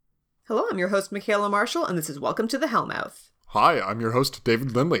Hello, I'm your host, Michaela Marshall, and this is Welcome to the Hellmouth. Hi, I'm your host,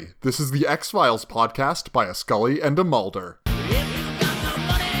 David Lindley. This is the X-Files podcast by a Scully and a Mulder.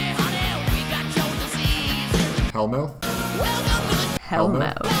 Hellmouth?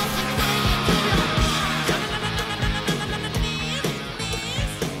 Hellmouth.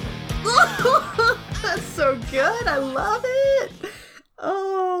 That's so good. I love it.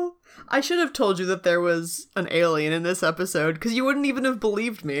 Oh, I should have told you that there was an alien in this episode because you wouldn't even have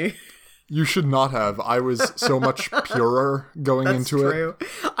believed me. You should not have. I was so much purer going into it.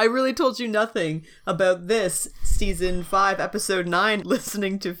 That's true. I really told you nothing about this season 5, episode 9,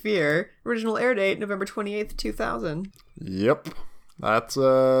 Listening to Fear. Original air date, November 28th, 2000. Yep. That's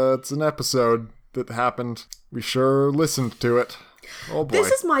it's an episode that happened. We sure listened to it. Oh boy.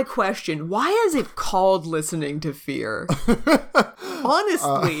 This is my question. Why is it called Listening to Fear?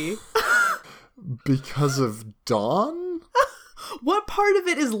 Honestly. Because of Dawn? What part of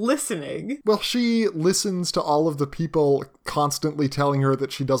it is listening? Well, she listens to all of the people constantly telling her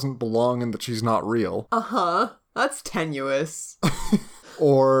that she doesn't belong and that she's not real. Uh-huh. That's tenuous.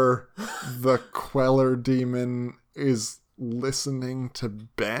 Or the Queller demon is listening to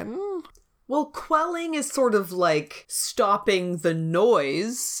Ben? Well, quelling is sort of like stopping the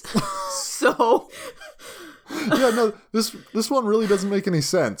noise. So... Yeah, no, this one really doesn't make any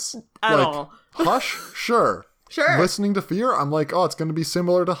sense. At all. Hush? Sure. Sure. Listening to Fear? I'm like, oh, it's going to be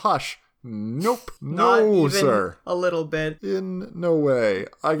similar to Hush. Nope. Not No, even sir. a little bit. In no way.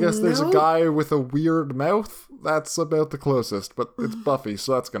 I guess there's a Nope. guy with a weird mouth. That's about the closest, but it's Buffy,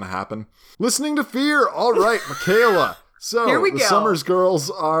 so that's going to happen. Listening to Fear. All right, Michaela. So, Here we the go. Summers girls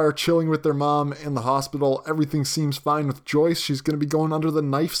are chilling with their mom in the hospital. Everything seems fine with Joyce. She's going to be going under the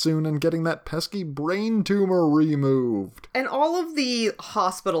knife soon and getting that pesky brain tumor removed. And all of the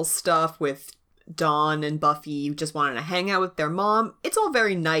hospital stuff with Dawn and Buffy just wanting to hang out with their mom, it's all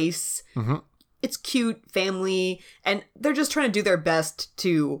very nice. Mm-hmm. It's cute, family, and they're just trying to do their best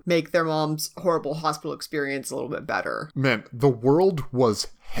to make their mom's horrible hospital experience a little bit better. Man, the world was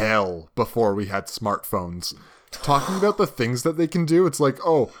hell before we had smartphones. Talking about the things that they can do, it's like,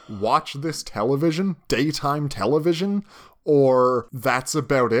 oh, watch this television, daytime television, or that's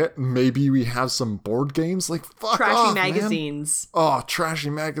about it. Maybe we have some board games. Like, fuck Trashy off, magazines. Man. Oh, trashy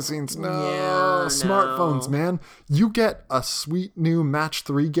magazines. No. Yeah, Smartphones, no. man. You get a sweet new Match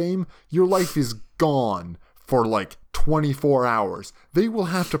 3 game, your life is gone for like 24 hours. They will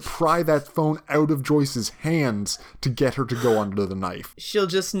have to pry that phone out of Joyce's hands to get her to go under the knife. She'll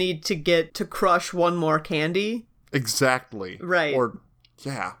just need to get to crush one more candy. Exactly. Right. Or,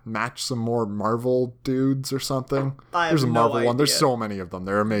 yeah, match some more Marvel dudes or something. I have There's a no Marvel one. idea. There's so many of them.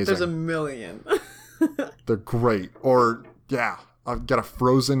 They're amazing. There's a million. They're great. Or, yeah, get a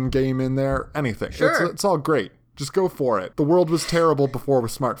Frozen game in there. Anything. Sure. It's all great. Just go for it. The world was terrible before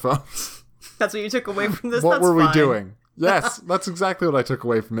with smartphones. That's what you took away from this? What That's were we fine. doing? Yes, that's exactly what I took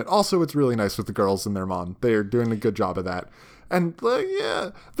away from it. Also, it's really nice with the girls and their mom. They're doing a good job of that. And,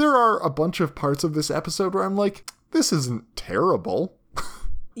 yeah, there are a bunch of parts of this episode where I'm like, this isn't terrible.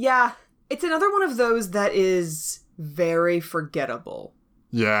 Yeah, it's another one of those that is very forgettable.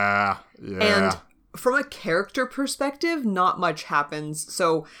 Yeah. And from a character perspective, not much happens.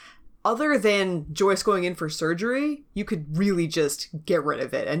 So other than Joyce going in for surgery, you could really just get rid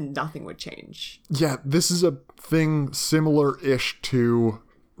of it and nothing would change. Yeah, this is a thing similar-ish to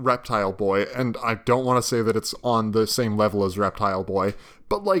Reptile Boy, and I don't want to say that it's on the same level as Reptile Boy,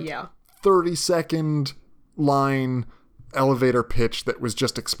 but like 30-second line elevator pitch that was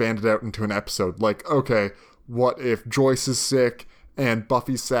just expanded out into an episode. Like, okay, what if Joyce is sick and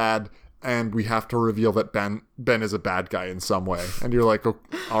Buffy's sad and we have to reveal that Ben is a bad guy in some way? And you're like, oh,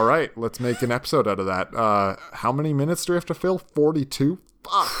 all right, let's make an episode out of that. How many minutes do we have to fill? 42?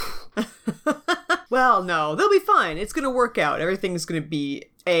 Fuck. Well, no, they'll be fine. It's going to work out. Everything's going to be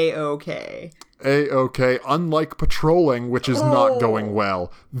A-okay. A-okay. Unlike patrolling, which is not going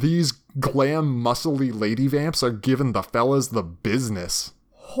well, these glam, muscly lady vamps are giving the fellas the business.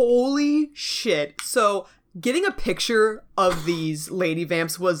 Holy shit. So getting a picture of these lady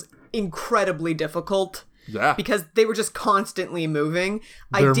vamps was incredibly difficult. Yeah. Because they were just constantly moving.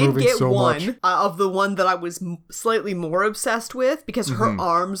 They're I did moving get so one much. of the one that I was slightly more obsessed with because her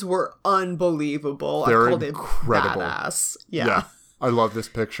arms were unbelievable. They're I called incredible. It badass. Yeah. I love this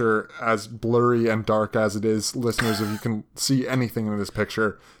picture, as blurry and dark as it is. Listeners, if you can see anything in this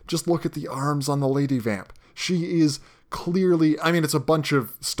picture, just look at the arms on the lady vamp. She is clearly, I mean, it's a bunch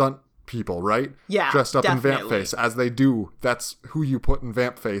of stunt people, right? Yeah, dressed up definitely. in vamp face, as they do. That's who you put in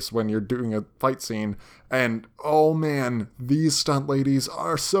vamp face when you're doing a fight scene. And oh man, these stunt ladies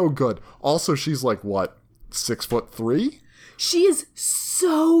are so good. Also, she's like, what, 6'3"? She is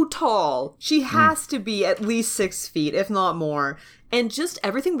so tall. She has to be at least 6 feet, if not more. And just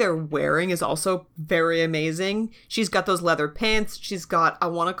everything they're wearing is also very amazing. She's got those leather pants. She's got, I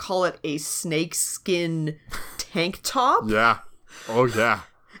want to call it a snakeskin tank top. Yeah. Oh, yeah.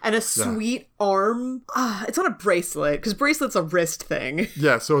 And a sweet arm. It's on a bracelet, because bracelet's a wrist thing.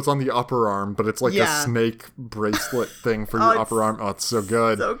 Yeah, so it's on the upper arm, but it's like a snake bracelet thing for your upper arm. Oh, it's so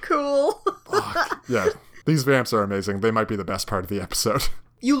good. So cool. Yeah, these vamps are amazing. They might be the best part of the episode.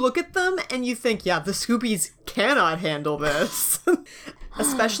 You look at them and you think, yeah, the Scoobies cannot handle this.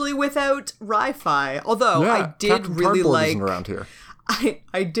 Especially without Ri-Fi. Although I did Captain really Cardboard like... isn't around here.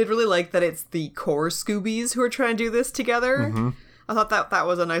 I did really like that it's the core Scoobies who are trying to do this together. Mm-hmm. I thought that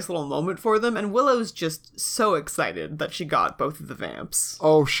was a nice little moment for them, and Willow's just so excited that she got both of the vamps.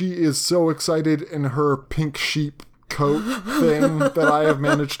 Oh, she is so excited in her pink sheep coat thing that I have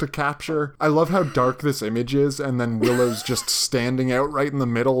managed to capture. I love how dark this image is, and then Willow's just standing out right in the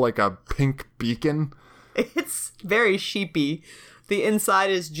middle like a pink beacon. It's very sheepy. The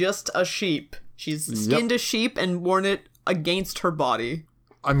inside is just a sheep. She's skinned a sheep and worn it against her body.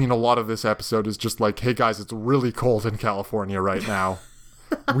 I mean, a lot of this episode is just like, hey guys, it's really cold in California right now.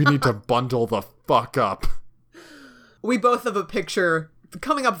 We need to bundle the fuck up. We both have a picture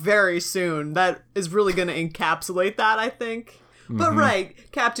coming up very soon that is really going to encapsulate that, I think. Mm-hmm. But right,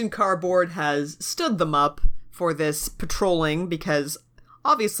 Captain Cardboard has stood them up for this patrolling because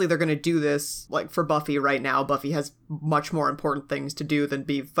obviously they're going to do this like for Buffy right now. Buffy has much more important things to do than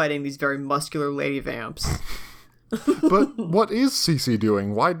be fighting these very muscular lady vamps. But what is Cece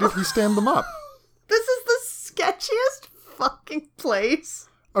doing? Why did he stand them up? This is the sketchiest fucking place.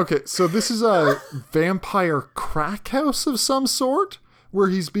 Okay, so this is a vampire crack house of some sort, where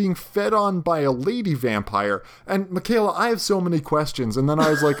he's being fed on by a lady vampire. And Michaela, I have so many questions. And then I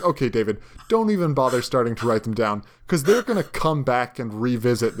was like, okay, David, don't even bother starting to write them down, because they're going to come back and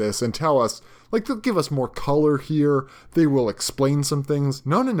revisit this and tell us, like, they'll give us more color here. They will explain some things.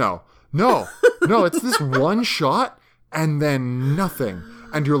 No, it's this one shot and then nothing.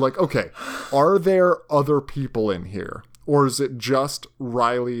 And you're like, okay, are there other people in here? Or is it just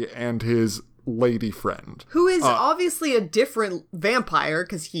Riley and his lady friend? Who is obviously a different vampire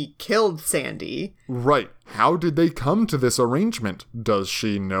because he killed Sandy. Right. How did they come to this arrangement? Does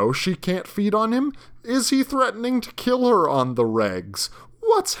she know she can't feed on him? Is he threatening to kill her on the regs?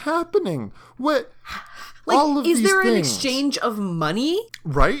 What's happening? What? Like, all of is these there things. An exchange of money?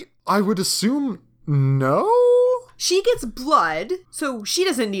 Right? I would assume no? She gets blood, so she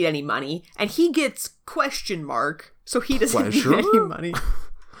doesn't need any money, and he gets question mark, so he doesn't need any money.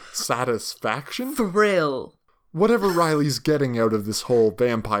 Satisfaction? Thrill. Whatever Riley's getting out of this whole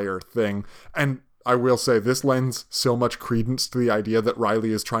vampire thing, and I will say this lends so much credence to the idea that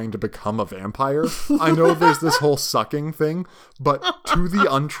Riley is trying to become a vampire. I know there's this whole sucking thing, but to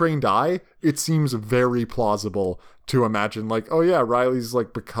the untrained eye, it seems very plausible to imagine, like, oh yeah, Riley's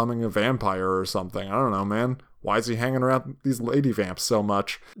like becoming a vampire or something. I don't know, man. Why is he hanging around these lady vamps so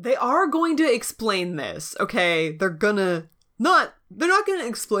much? They are going to explain this, okay? They're not going to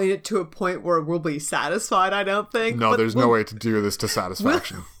explain it to a point where we'll be satisfied, I don't think. No, there's no way to do this to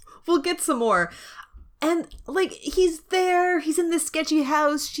satisfaction. We'll get some more. And, like, he's there, he's in this sketchy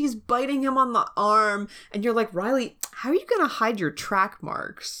house, she's biting him on the arm, and you're like, Riley, how are you gonna hide your track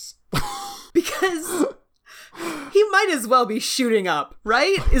marks? Because he might as well be shooting up,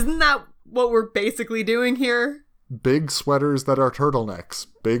 right? Isn't that what we're basically doing here? Big sweaters that are turtlenecks.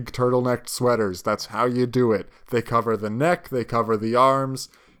 Big turtleneck sweaters. That's how you do it. They cover the neck, they cover the arms.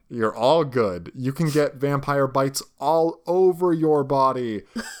 You're all good. You can get vampire bites all over your body.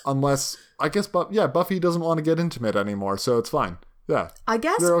 Unless, I guess, Buffy doesn't want to get intimate anymore, so it's fine. Yeah. I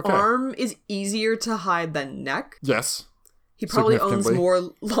guess okay. Arm is easier to hide than neck. Yes. He probably owns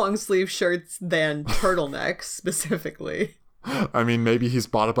more long sleeve shirts than turtlenecks, specifically. I mean, maybe he's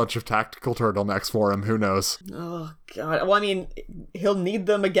bought a bunch of tactical turtlenecks for him. Who knows? Oh, God. Well, I mean, he'll need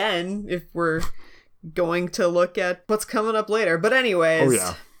them again if we're going to look at what's coming up later. But anyways... Oh,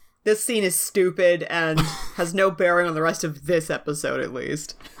 yeah. This scene is stupid and has no bearing on the rest of this episode, at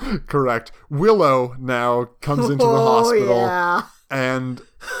least. Correct. Willow now comes into the hospital. Yeah. And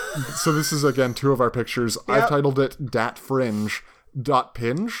so this is, again, two of our pictures. Yep. I've titled it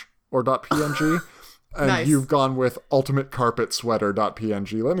datfringe.pinge or .png. And nice. You've gone with ultimate carpet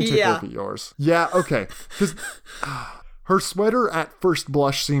sweater.png. Let me take a look at yours. Yeah, okay. Because her sweater at first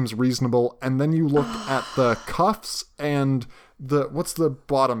blush seems reasonable. And then you look at the cuffs and... what's the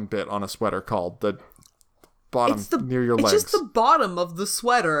bottom bit on a sweater called? bottom near your legs. It's just the bottom of the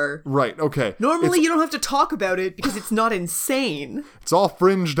sweater. Right, okay. Normally you don't have to talk about it because it's not insane. It's all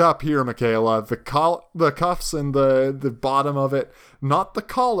fringed up here, Michaela. The cuffs and the bottom of it. Not the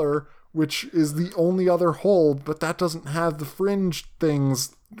collar, which is the only other hole, but that doesn't have the fringe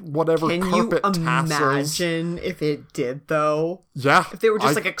things, whatever. Can carpet you tassels. imagine if it did, though? Yeah. If they were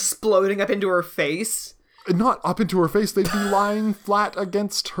just, exploding up into her face? Not up into her face. They'd be lying flat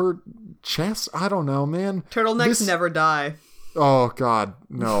against her chest. I don't know, man. Turtlenecks never die. Oh, God.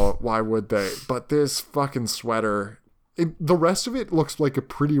 No, why would they? But this fucking sweater... the rest of it looks like a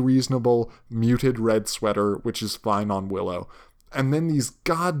pretty reasonable muted red sweater, which is fine on Willow. And then these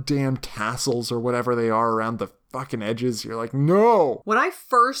goddamn tassels or whatever they are around the fucking edges, you're like, no! When I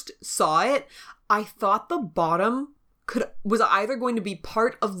first saw it, I thought the bottom was either going to be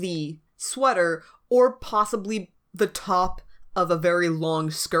part of the sweater or possibly the top of a very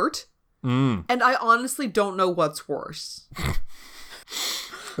long skirt. And I honestly don't know what's worse.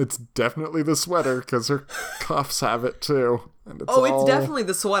 It's definitely the sweater, because her cuffs have it too. And it's definitely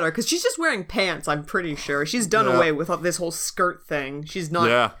the sweater, because she's just wearing pants, I'm pretty sure. She's done away with this whole skirt thing. She's not...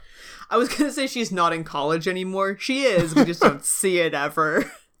 Yeah. I was going to say she's not in college anymore. She is, we just don't see it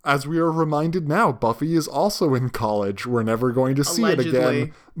ever. As we are reminded now, Buffy is also in college. We're never going to see Allegedly. it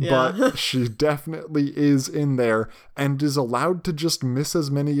again. Yeah. But she definitely is in there and is allowed to just miss as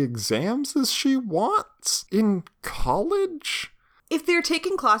many exams as she wants in college. If they're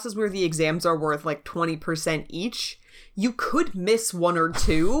taking classes where the exams are worth 20% each, you could miss one or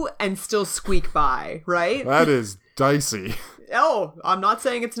two and still squeak by, right? That is dicey. Oh, I'm not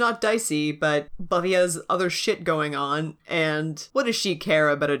saying it's not dicey, but Buffy has other shit going on, and what does she care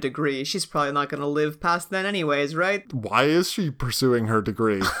about a degree? She's probably not going to live past then anyways, right? Why is she pursuing her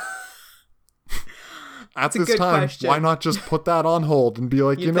degree? At this time, question. Why not just put that on hold and be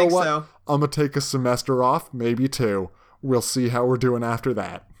like, you know what? So. I'm going to take a semester off, maybe two. We'll see how we're doing after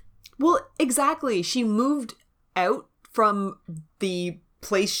that. Well, exactly. She moved out from the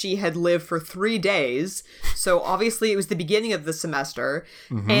place she had lived for 3 days. So obviously it was the beginning of the semester.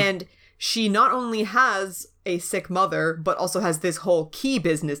 Mm-hmm. And she not only has a sick mother, but also has this whole key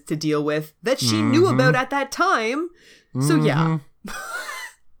business to deal with that she knew about at that time. So yeah,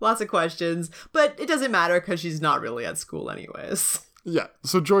 lots of questions, but it doesn't matter because she's not really at school anyways. Yeah,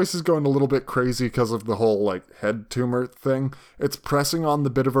 so Joyce is going a little bit crazy because of the whole, head tumor thing. It's pressing on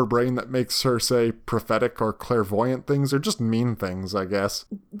the bit of her brain that makes her say prophetic or clairvoyant things, or just mean things, I guess.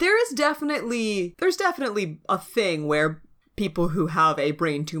 There's definitely a thing where people who have a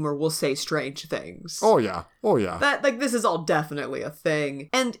brain tumor will say strange things. Oh, yeah. That, this is all definitely a thing.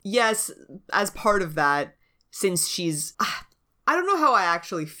 And yes, as part of that, since she's... I don't know how I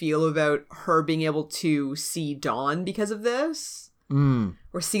actually feel about her being able to see Dawn because of this.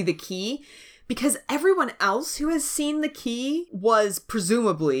 Or see the key, because everyone else who has seen the key was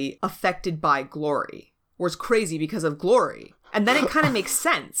presumably affected by Glory, or is crazy because of Glory. And then it kind of makes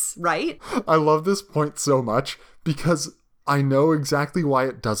sense, right? I love this point so much, because I know exactly why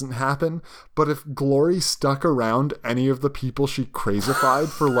it doesn't happen, but if Glory stuck around any of the people she crazified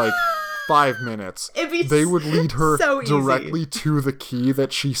for 5 minutes, they would lead her so directly to the key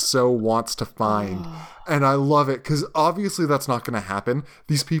that she so wants to find. And I love it, because obviously that's not going to happen.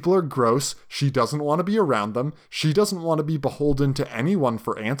 These people are gross. She doesn't want to be around them. She doesn't want to be beholden to anyone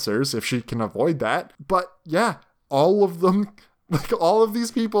for answers if she can avoid that. But yeah, all of them, all of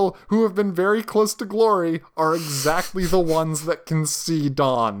these people who have been very close to Glory are exactly the ones that can see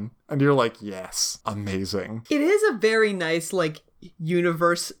Dawn. And you're like, yes, amazing. It is a very nice,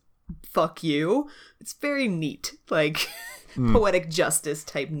 universe fuck you. It's very neat. Poetic justice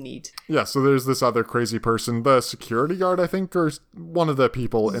type neat. Yeah, so there's this other crazy person, the security guard, I think, or one of the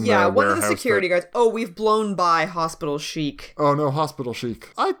people in the warehouse. Yeah, one of the security guards. Oh, we've blown by Hospital Chic. Oh, no, Hospital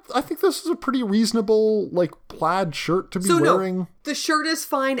Chic. I think this is a pretty reasonable, plaid shirt to be wearing. No, the shirt is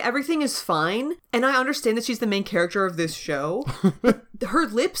fine. Everything is fine. And I understand that she's the main character of this show. But her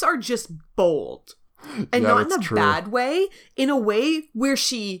lips are just bold. And not in a bad way, in a way where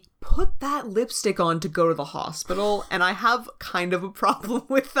she put that lipstick on to go to the hospital, and I have kind of a problem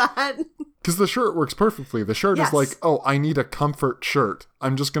with that. Because the shirt works perfectly. The shirt is I need a comfort shirt.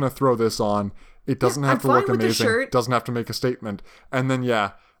 I'm just going to throw this on. It doesn't have to look amazing. Doesn't have to make a statement. And then,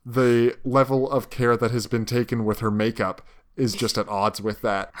 the level of care that has been taken with her makeup is just at odds with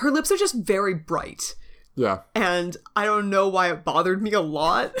that. Her lips are just very bright. Yeah. And I don't know why it bothered me a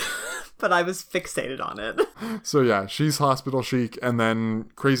lot, but I was fixated on it. So yeah, she's Hospital Chic, and then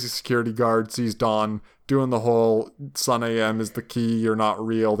crazy security guard sees Dawn doing the whole Sun AM is the key, you're not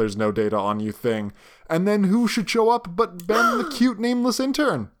real, there's no data on you thing. And then who should show up but Ben, the cute nameless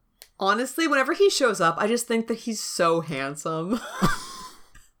intern? Honestly, whenever he shows up, I just think that he's so handsome.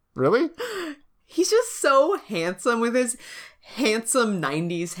 Really? He's just so handsome with his handsome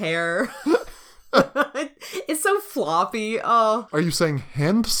 90s hair. It's so floppy. Oh. Are you saying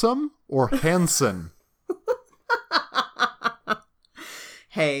handsome or Hanson?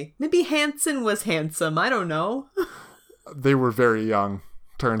 Hey, maybe Hanson was handsome. I don't know. They were very young,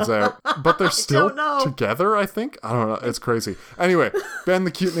 turns out. But they're still together, I think? I don't know. It's crazy. Anyway, Ben,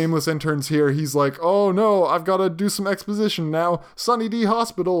 the cute nameless intern's here. He's like, oh no, I've got to do some exposition now. Sunny D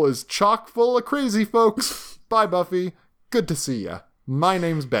Hospital is chock full of crazy folks. Bye, Buffy. Good to see ya. My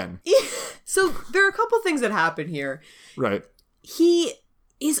name's Ben. So there are a couple things that happen here. Right. He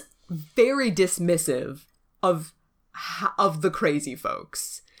is very dismissive of the crazy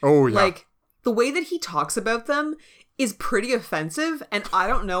folks. Oh, yeah. Like, the way that he talks about them is pretty offensive, and I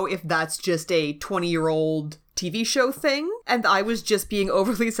don't know if that's just a 20-year-old TV show thing, and I was just being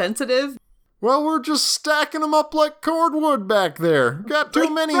overly sensitive. Well, we're just stacking them up like cordwood back there. Got too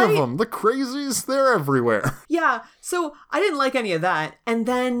many of them. The crazies, they're everywhere. Yeah, so I didn't like any of that. And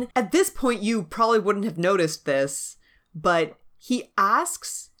then, at this point, you probably wouldn't have noticed this, but he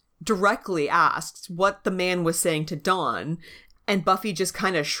directly asks what the man was saying to Dawn, and Buffy just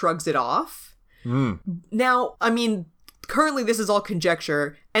kind of shrugs it off. Now, I mean, currently this is all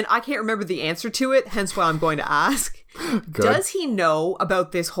conjecture, and I can't remember the answer to it, hence why I'm going to ask. Good. Does he know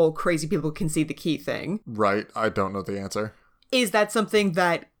about this whole crazy people can see the key thing? Right, I don't know the answer. Is that something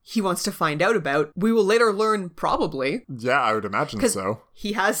that he wants to find out about? We will later learn, probably. Yeah, I would imagine so.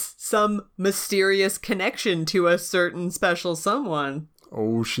 He has some mysterious connection to a certain special someone.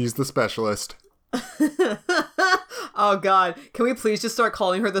 Oh, she's the specialist. Oh god, can we please just start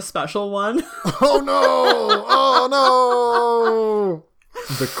calling her the special one? Oh no! Oh no!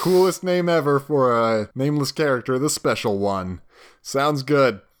 The coolest name ever for a nameless character, the special one. Sounds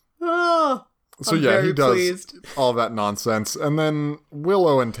good. Oh, so yeah, he does all that nonsense. And then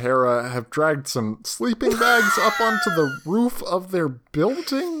Willow and Tara have dragged some sleeping bags up onto the roof of their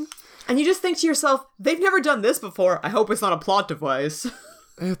building. And you just think to yourself, they've never done this before. I hope it's not a plot device.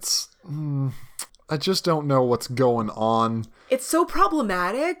 It's... I just don't know what's going on. It's so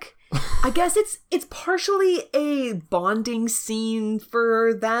problematic. I guess it's partially a bonding scene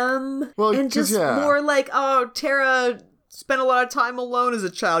for them. Well, and just more like, oh, Tara spent a lot of time alone as a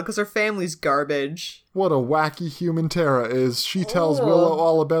child because her family's garbage. What a wacky human Tara is. She tells Willow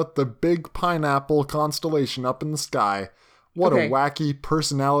all about the big pineapple constellation up in the sky. What a wacky,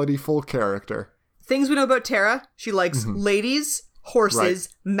 personality-full character. Things we know about Tara. She likes ladies,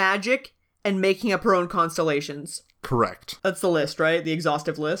 horses, magic, and making up her own constellations. Correct. That's the list, right? The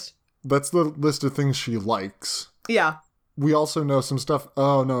exhaustive list? That's the list of things she likes. Yeah. We also know some stuff...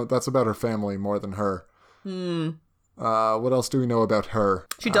 Oh, no, that's about her family more than her. What else do we know about her?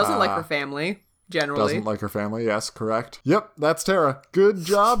 She doesn't like her family, generally. Doesn't like her family, yes, correct. Yep, that's Tara. Good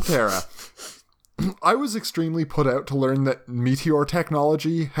job, Tara. I was extremely put out to learn that meteor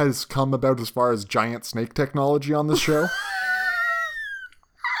technology has come about as far as giant snake technology on this show.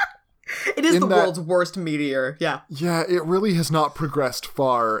 It is world's worst meteor, yeah. Yeah, it really has not progressed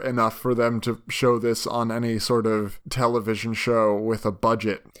far enough for them to show this on any sort of television show with a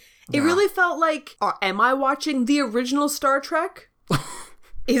budget. It really felt like, am I watching the original Star Trek?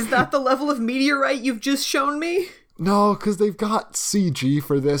 Is that the level of meteorite you've just shown me? No, because they've got CG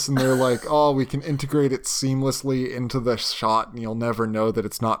for this, and they're like, oh, we can integrate it seamlessly into the shot, and you'll never know that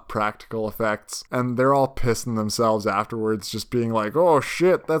it's not practical effects. And they're all pissing themselves afterwards, just being like, oh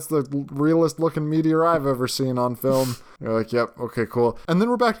shit, that's the realest looking meteor I've ever seen on film. You're like, yep, okay, cool. And then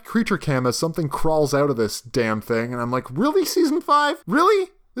we're back to Creature Cam as something crawls out of this damn thing, and I'm like, really, Season 5?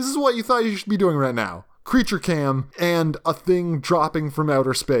 Really? This is what you thought you should be doing right now. Creature Cam and a thing dropping from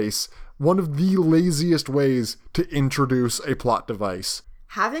outer space. One of the laziest ways to introduce a plot device.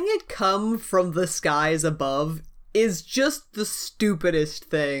 Having it come from the skies above is just the stupidest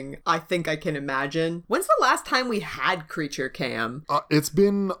thing I think I can imagine. When's the last time we had Creature Cam? It's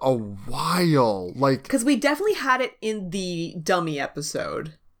been a while. Because we definitely had it in the Dummy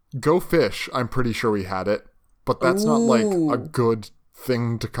episode. Go Fish, I'm pretty sure we had it. But that's not a good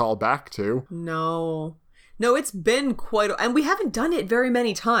thing to call back to. No, it's been and we haven't done it very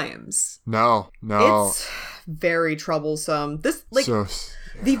many times. No. It's very troublesome.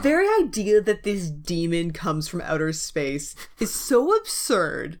 The very idea that this demon comes from outer space is so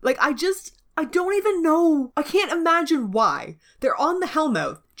absurd. I don't even know. I can't imagine why. They're on the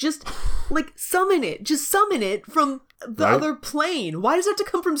Hellmouth. Just, summon it. Just summon it from the other plane. Why does it have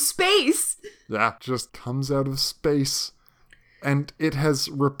to come from space? Yeah, just comes out of space. And it has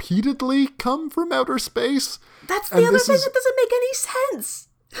repeatedly come from outer space. That's the other thing that doesn't make any sense.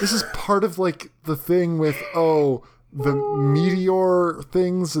 This is part of, like, the thing with, the meteor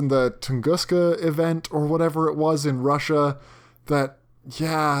things in the Tunguska event or whatever it was in Russia that,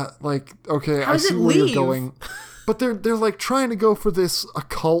 like, okay, I see where you're going. But they're like trying to go for this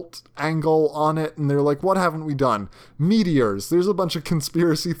occult angle on it, and they're like, what haven't we done? Meteors. There's a bunch of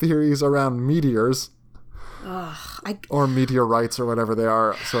conspiracy theories around meteors. Or meteorites or whatever they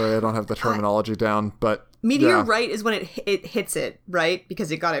are. Sorry, I don't have the terminology down, but... Meteorite is when it hits it, right?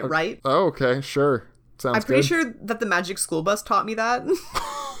 Because it got it right. Oh, okay, sure. Sounds I'm pretty sure that the Magic School Bus taught me that.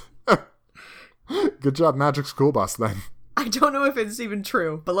 Good job, Magic School Bus, then. I don't know if it's even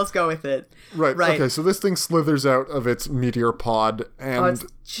true, but let's go with it. Right. Okay, so this thing slithers out of its meteor pod and it's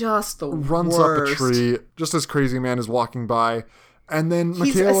just the runs worst. up a tree just as Crazy Man is walking by. And then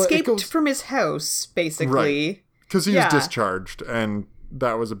He's Michaela... escaped from his house, basically. Right. Because he was discharged, and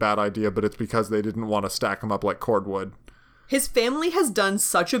that was a bad idea, but it's because they didn't want to stack him up like cordwood. His family has done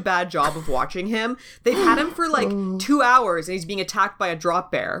such a bad job of watching him. They've had him for like 2 hours, and he's being attacked by a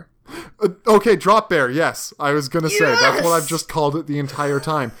drop bear. Okay, drop bear, yes. I was going to say, that's what I've just called it the entire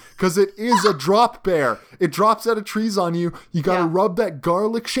time. Because it is a drop bear. It drops out of trees on you. You got to rub that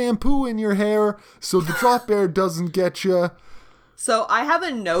garlic shampoo in your hair so the drop bear doesn't get you. So I have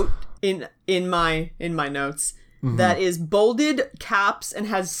a note in my notes that is bolded caps and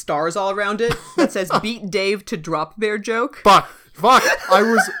has stars all around it that says "Beat Dave to drop bear joke." Fuck. I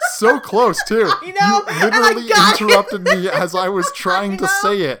was so close, too. I know. You literally interrupted me as I was trying to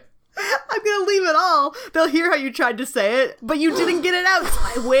say it. I'm going to leave it all. They'll hear how you tried to say it, but you didn't get it out, so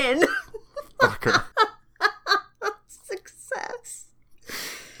I win. Fucker. Success.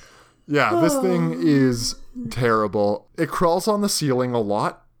 Yeah, this thing is terrible. It crawls on the ceiling a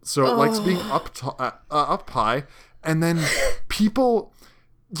lot, so it likes being up high. And then people...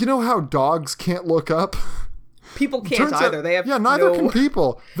 You know how dogs can't look up? People can't either. They have neither can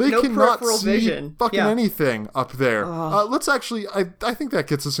people. They cannot see vision. Fucking anything up there. Let's actually, I think that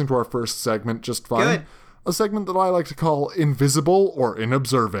gets us into our first segment just fine. Good. A segment that I like to call Invisible or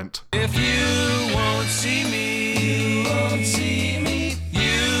Inobservant. If you won't see me, you won't see me,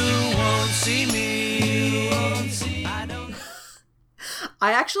 you won't see me, you won't see me.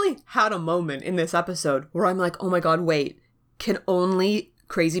 I actually had a moment in this episode where I'm like, oh my god, wait, can only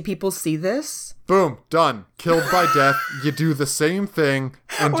crazy people see this? Boom, done. Killed by death. You do the same thing,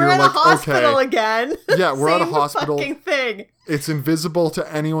 and we're you're at like, a hospital okay. again. Yeah, we're at a Same hospital. Fucking thing. It's invisible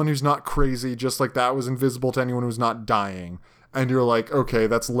to anyone who's not crazy, just like that was invisible to anyone who's not dying. And you're like, okay,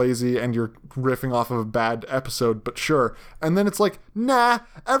 that's lazy, and you're riffing off of a bad episode, but sure. And then it's like, nah,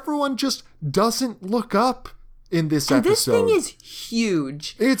 everyone just doesn't look up in this episode. This thing is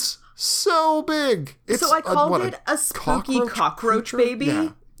huge. It's so big. It's so I called it a spooky cockroach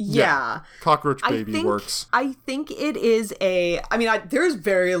baby. Yeah. Cockroach baby works. I think it is there's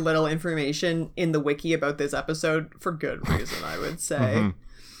very little information in the wiki about this episode for good reason, I would say.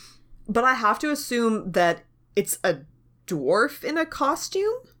 But I have to assume that it's a dwarf in a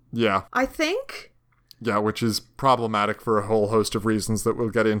costume. Yeah. I think. Yeah, which is problematic for a whole host of reasons that we'll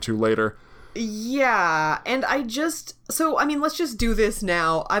get into later. Yeah, and let's just do this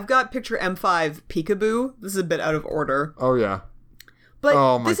now. I've got picture M5 peekaboo. This is a bit out of order. Oh, yeah. But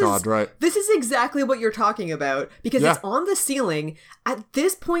oh my god, right. This is exactly what you're talking about, because it's on the ceiling. At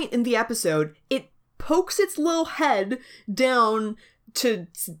this point in the episode, it pokes its little head down to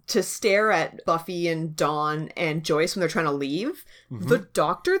stare at Buffy and Dawn and Joyce when they're trying to leave. The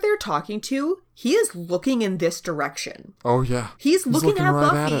doctor they're talking to, he is looking in this direction. Oh, yeah. He's looking at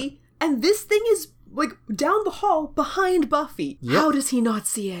right Buffy, and this thing is, like, down the hall behind Buffy. Yep. How does he not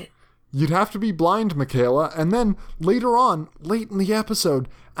see it? You'd have to be blind, Michaela. And then later on, late in the episode,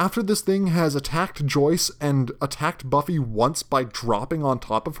 after this thing has attacked Joyce and attacked Buffy once by dropping on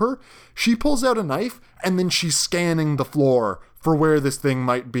top of her, she pulls out a knife and then she's scanning the floor for where this thing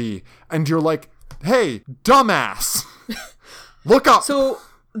might be. And you're like, hey, dumbass, look up. So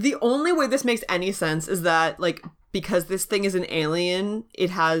the only way this makes any sense is that, like, because this thing is an alien,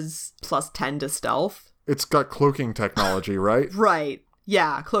 it has +10 to stealth. It's got cloaking technology, right? Right.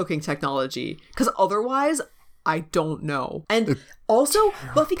 Yeah, cloaking technology. Because otherwise, I don't know. And also,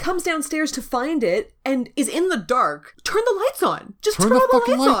 Buffy comes downstairs to find it and is in the dark. Turn the lights on. Just turn the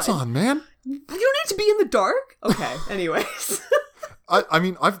fucking lights on, man. You don't need to be in the dark. Okay, anyways. I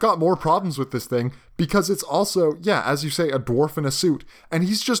mean, I've got more problems with this thing because it's also, as you say, a dwarf in a suit. And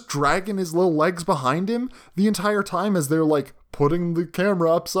he's just dragging his little legs behind him the entire time as they're, like, putting the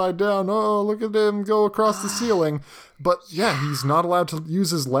camera upside down. Oh, look at him go across the ceiling. But he's not allowed to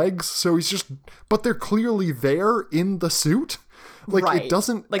use his legs. So he's just, but they're clearly there in the suit. Like, Right. it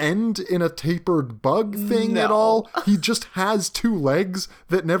doesn't Like- end in a tapered bug thing at No. all. He just has 2 legs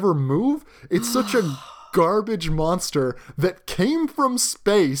that never move. It's such a garbage monster that came from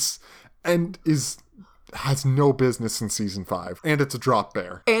space and has no business in season 5. And it's a drop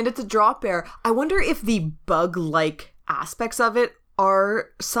bear. And it's a drop bear. I wonder if the bug-like aspects of it are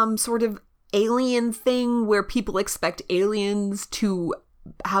some sort of alien thing where people expect aliens to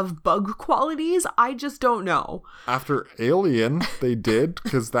have bug qualities. I just don't know. After Alien, they did,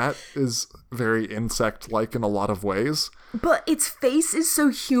 because that is very insect-like in a lot of ways. But its face is so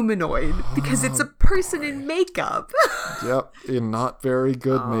humanoid because it's a person in makeup. Yep, in not very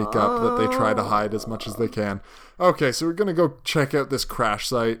good makeup that they try to hide as much as they can. Okay, so we're going to go check out this crash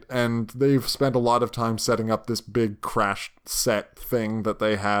site, and they've spent a lot of time setting up this big crash set thing that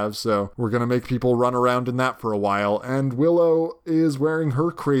they have, so we're going to make people run around in that for a while, and Willow is wearing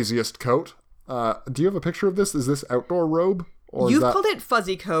her craziest coat. Do you have a picture of this? Is this outdoor robe? Or You've called it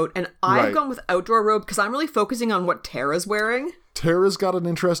fuzzy coat, and I've Right. gone with outdoor robe because I'm really focusing on what Tara's wearing. Tara's got an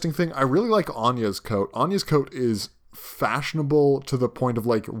interesting thing. I really like Anya's coat. Anya's coat is fashionable to the point of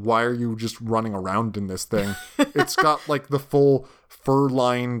like, why are you just running around in this thing? It's got like the full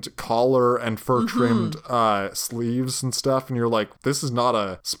fur-lined collar and fur-trimmed sleeves and stuff, and you're like, this is not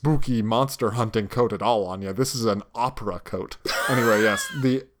a spooky monster hunting coat at all, Anya. This is an opera coat. Anyway, yes,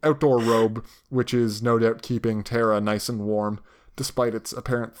 the outdoor robe, which is no doubt keeping Tara nice and warm, despite its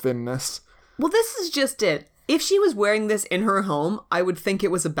apparent thinness. Well, this is just it. If she was wearing this in her home, I would think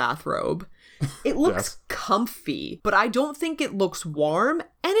it was a bathrobe. It looks Yes. comfy, but I don't think it looks warm,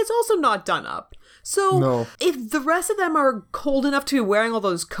 and it's also not done up. So, No. if the rest of them are cold enough to be wearing all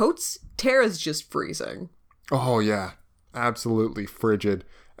those coats, Tara's just freezing. Oh, yeah. Absolutely frigid.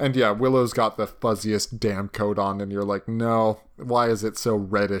 And yeah, Willow's got the fuzziest damn coat on, and you're like, no, why is it so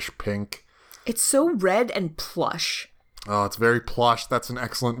reddish pink? It's so red and plush. Oh, it's very plush. That's an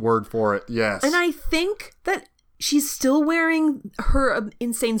excellent word for it. Yes. And I think that she's still wearing her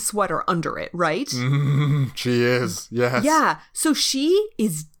insane sweater under it, right? She is. Yes. Yeah, so she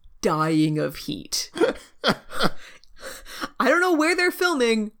is dying of heat. I don't know where they're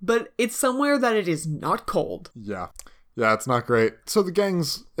filming, but it's somewhere that it is not cold. Yeah. Yeah, it's not great. So the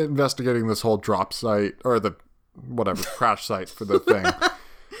gang's investigating this whole drop site, or the, whatever, crash site for the thing.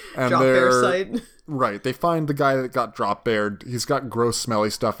 And Drop bear site. Right, they find the guy that got drop beared. He's got gross smelly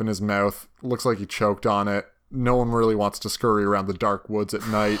stuff in his mouth. Looks like he choked on it. No one really wants to scurry around the dark woods at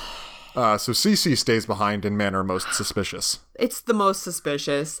night. So Cece stays behind in manner most suspicious. It's the most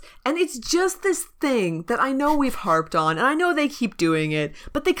suspicious. And it's just this thing that I know we've harped on, and I know they keep doing it,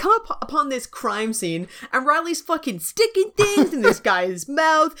 but they come upon this crime scene, and Riley's fucking sticking things in this guy's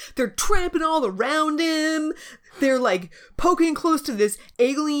mouth. They're tramping all around him. They're like poking close to this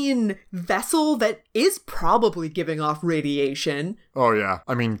alien vessel that is probably giving off radiation. Oh yeah,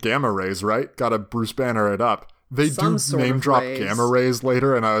 I mean gamma rays, right? Gotta Bruce Banner it up. They Some do sort name of drop rays. gamma rays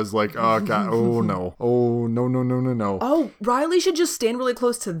later, and I was like, oh god, oh no, oh no no no no no. Oh, Riley should just stand really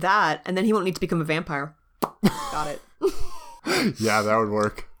close to that, and then he won't need to become a vampire. Got it. Yeah, that would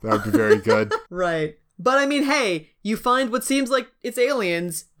work. That would be very good. Right. But I mean, hey, you find what seems like it's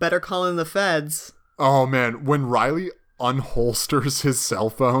aliens, better call in the feds. Oh man, when Riley unholsters his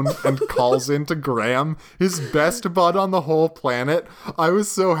cell phone and calls into Graham, his best bud on the whole planet, I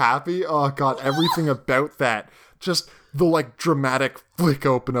was so happy. Oh god, everything about that. Just the like dramatic flick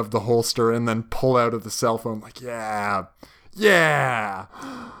open of the holster and then pull out of the cell phone like, yeah.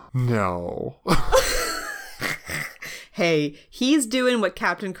 No. Hey, he's doing what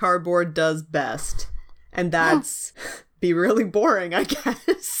Captain Cardboard does best. And that's be really boring, I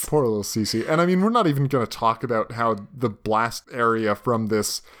guess. Poor little Cece. And I mean, we're not even going to talk about how the blast area from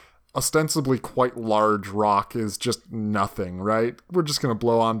this ostensibly quite large rock is just nothing, right? We're just going to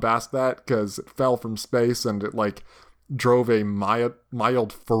blow on past that because it fell from space and it like drove a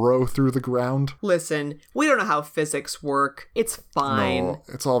mild furrow through the ground. Listen, we don't know how physics work. It's fine. No,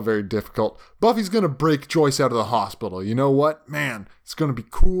 it's all very difficult. Buffy's going to break Joyce out of the hospital. You know what? Man, it's going to be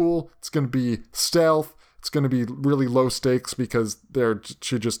cool. It's going to be stealth. It's going to be really low stakes because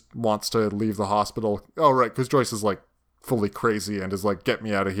she just wants to leave the hospital. Oh, right, because Joyce is like fully crazy and is like, get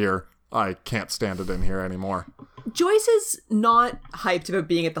me out of here. I can't stand it in here anymore. Joyce is not hyped about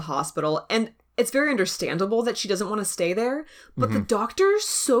being at the hospital, and it's very understandable that she doesn't want to stay there, but the doctor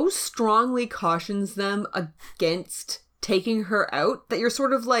so strongly cautions them against taking her out that you're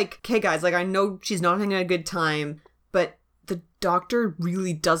sort of like, okay guys, like I know she's not having a good time, but the doctor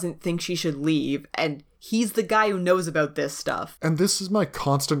really doesn't think she should leave, and he's the guy who knows about this stuff. And this is my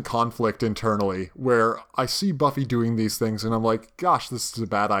constant conflict internally, where I see Buffy doing these things and I'm like, gosh, this is a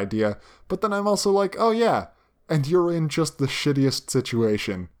bad idea. But then I'm also like, oh yeah, and you're in just the shittiest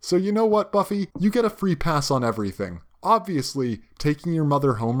situation. So you know what, Buffy? You get a free pass on everything. Obviously, taking your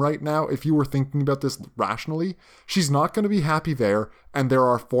mother home right now, if you were thinking about this rationally, she's not going to be happy there, and there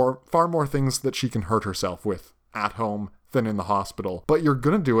are far more things that she can hurt herself with at home than in the hospital. But you're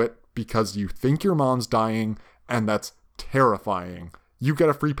going to do it because you think your mom's dying, and that's terrifying. You get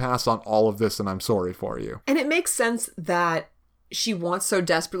a free pass on all of this, and I'm sorry for you. And it makes sense that she wants so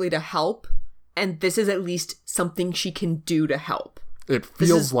desperately to help, and this is at least something she can do to help. It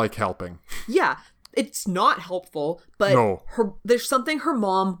feels like helping. Yeah, it's not helpful, but No. there's something her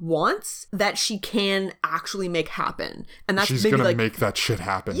mom wants that she can actually make happen. And that's She's maybe gonna like, make that shit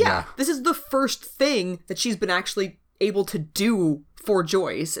happen. yeah, this is the first thing that she's been actually able to do for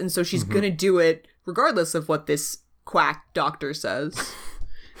Joyce, and so she's gonna do it regardless of what this quack doctor says.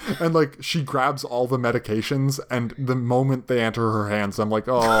 And like, she grabs all the medications, and the moment they enter her hands, I'm like,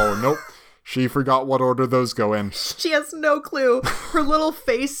 oh, nope. She forgot what order those go in. She has no clue. Her little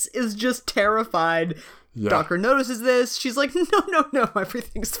face is just terrified. Yeah. Doctor notices this. She's like, no,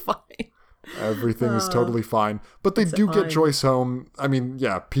 everything's fine. Everything is totally fine. But they do get Joyce home. I mean,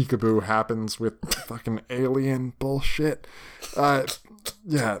 yeah, peekaboo happens with fucking alien bullshit.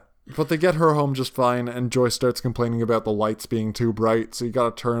 Yeah. But they get her home just fine, and Joyce starts complaining about the lights being too bright, so you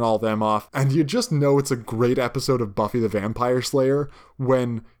gotta turn all them off. And you just know it's a great episode of Buffy the Vampire Slayer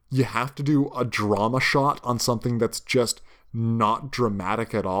when you have to do a drama shot on something that's just not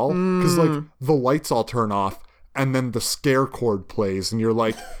dramatic at all. Because, like, the lights all turn off, and then the scare chord plays, and you're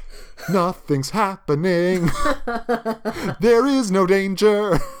like, nothing's happening. There is no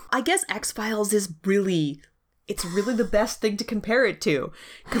danger. I guess X-Files is really... It's really the best thing to compare it to.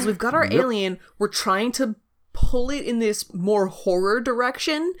 Because we've got our alien, we're trying to pull it in this more horror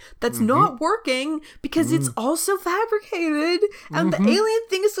direction that's not working because it's also fabricated and the alien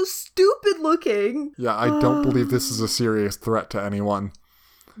thing is so stupid looking. Yeah, I don't believe this is a serious threat to anyone.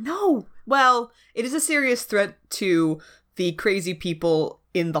 No. Well, it is a serious threat to the crazy people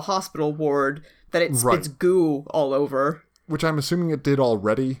in the hospital ward that it spits goo all over. Which I'm assuming it did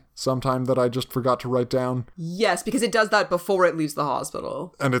already sometime that I just forgot to write down. Yes, because it does that before it leaves the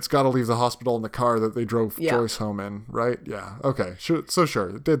hospital. And it's got to leave the hospital in the car that they drove Joyce home in, right? Yeah, okay. So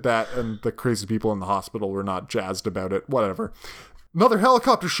sure, it did that, and the crazy people in the hospital were not jazzed about it. Whatever. Another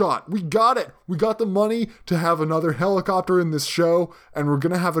helicopter shot. We got it. We got the money to have another helicopter in this show, and we're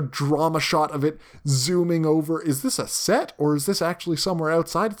going to have a drama shot of it zooming over. Is this a set, or is this actually somewhere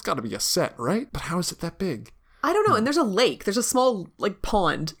outside? It's got to be a set, right? But how is it that big? I don't know. And there's a lake. There's a small, like,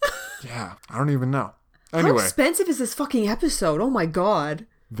 pond. Yeah, I don't even know. Anyway. How expensive is this fucking episode? Oh my god.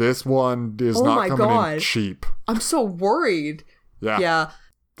 This one is not coming in cheap. I'm so worried. Yeah. Yeah.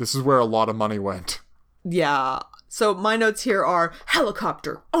 This is where a lot of money went. Yeah. So my notes here are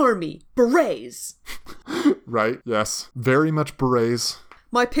helicopter, army, berets. Right, yes. Very much berets.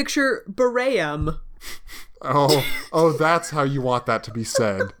 My picture, beretum. Oh, that's how you want that to be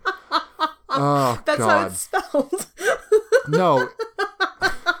said. Oh, that's God. how it's spelled. No.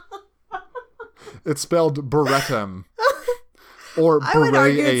 It's spelled beretum. Or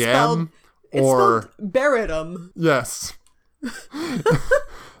beret-am. Or... spelled baratum. Yes.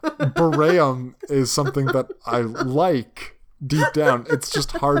 Bereum is something that I like deep down. It's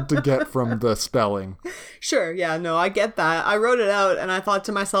just hard to get from the spelling. Sure, yeah, no, I get that. I wrote it out and I thought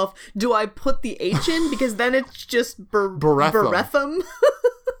to myself, do I put the H in? Because then it's just berethum.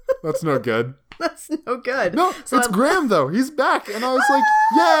 That's no good. That's no good. No, so it's Graham, though. He's back. And I was like,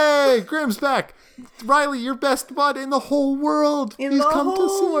 yay, Graham's back. Riley, your best bud in the whole world. He's come to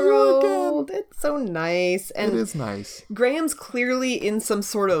see you again. It's so nice. And it is nice. Graham's clearly in some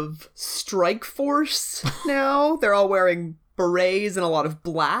sort of strike force now. They're all wearing berets and a lot of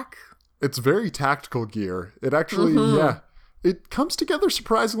black. It's very tactical gear. It actually, it comes together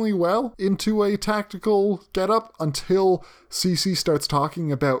surprisingly well into a tactical getup until Cece starts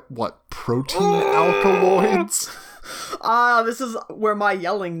talking about, protein alkaloids? This is where my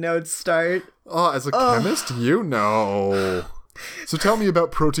yelling notes start. Oh, as a chemist, you know. So tell me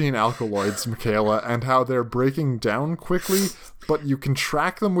about protein alkaloids, Michaela, and how they're breaking down quickly, but you can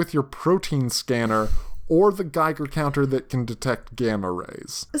track them with your protein scanner or the Geiger counter that can detect gamma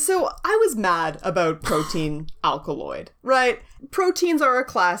rays. So I was mad about protein alkaloid, right? Proteins are a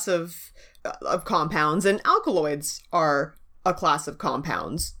class of compounds, and alkaloids are a class of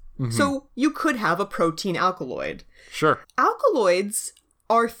compounds. Mm-hmm. So you could have a protein alkaloid. Sure. Alkaloids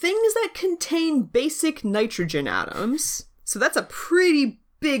are things that contain basic nitrogen atoms. So that's a pretty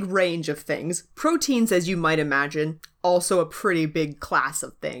big range of things. Proteins, as you might imagine, also a pretty big class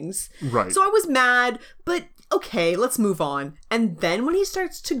of things. Right. So I was mad, but okay, let's move on. And then when he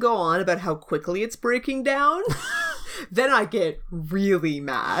starts to go on about how quickly it's breaking down, then I get really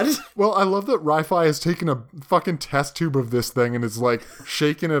mad. Well, I love that Ri-Fi has taken a fucking test tube of this thing and is like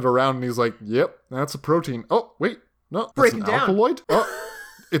shaking it around and he's like, yep, that's a protein. Oh, wait, no, that's breaking an down. alkaloid? Oh,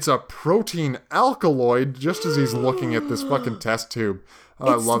 it's a protein alkaloid just as he's looking at this fucking test tube.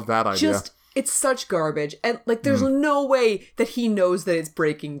 Oh, I love that idea. It's such garbage. And, like, there's no way that he knows that it's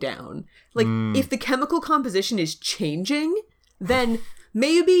breaking down. Like, if the chemical composition is changing, then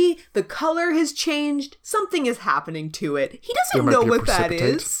maybe the color has changed. Something is happening to it. He doesn't know what that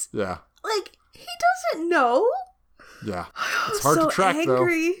is. Yeah. Like, he doesn't know. Yeah. It's hard to track,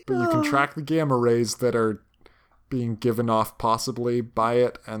 angry. though. But you can track the gamma rays that are being given off possibly by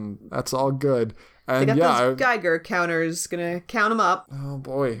it, and that's all good. And they got those Geiger counters, gonna count them up. Oh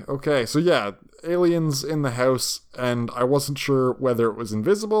boy. Okay, so yeah, aliens in the house, and I wasn't sure whether it was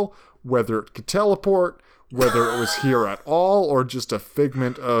invisible, whether it could teleport, whether it was here at all, or just a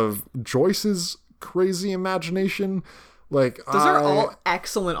figment of Joyce's crazy imagination. Like, those are all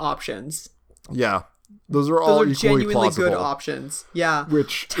excellent options. Yeah. Those are all equally genuinely plausible, good options. Yeah.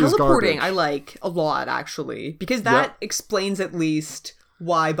 Which teleporting, is garbage. I like a lot, actually, because that explains at least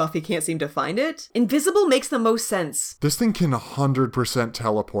why Buffy can't seem to find it. Invisible makes the most sense. This thing can 100%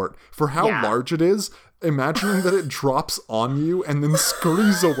 teleport. For how large it is, imagining that it drops on you and then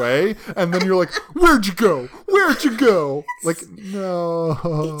scurries away, and then you're like, where'd you go? Where'd you go? Like, no.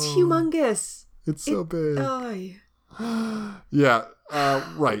 It's humongous. It's so big. Oh. Yeah,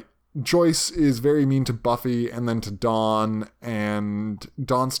 right. Joyce is very mean to Buffy and then to Dawn, and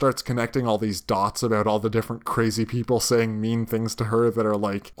Dawn starts connecting all these dots about all the different crazy people saying mean things to her that are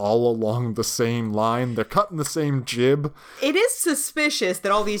like all along the same line. They're cutting the same jib. It is suspicious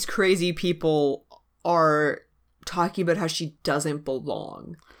that all these crazy people are talking about how she doesn't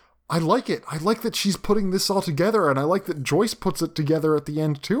belong. I like it. I like that she's putting this all together, and I like that Joyce puts it together at the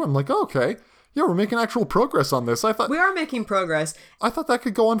end too. I'm like, oh, okay. Yeah, we're making actual progress on this. I thought we are making progress. I thought that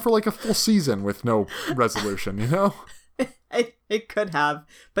could go on for like a full season with no resolution, you know? It could have,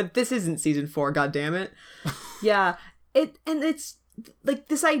 but this isn't season 4, goddammit. Yeah, it's like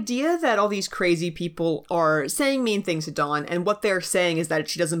this idea that all these crazy people are saying mean things to Dawn, and what they're saying is that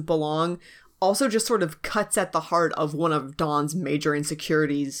she doesn't belong, also just sort of cuts at the heart of one of Dawn's major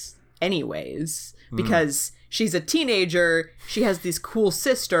insecurities anyways, because she's a teenager, she has this cool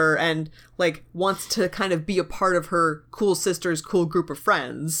sister, and, like, wants to kind of be a part of her cool sister's cool group of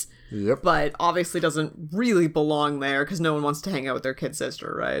friends. Yep. But obviously doesn't really belong there, because no one wants to hang out with their kid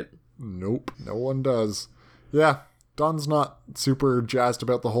sister, right? Nope, no one does. Yeah, Dawn's not super jazzed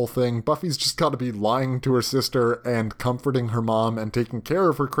about the whole thing. Buffy's just got to be lying to her sister and comforting her mom and taking care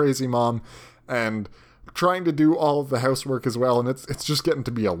of her crazy mom and trying to do all of the housework as well, and it's just getting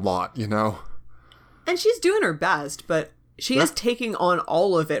to be a lot, you know? And she's doing her best, but she is taking on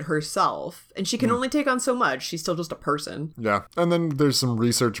all of it herself, and she can only take on so much. She's still just a person. Yeah, and then there's some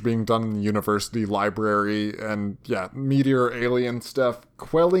research being done in the university library, and yeah, meteor alien stuff.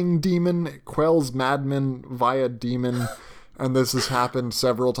 Quelling demon, quells madman via demon, and this has happened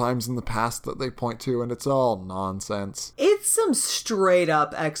several times in the past that they point to, and it's all nonsense. It's some straight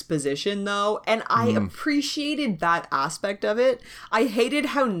up exposition, though, and I appreciated that aspect of it. I hated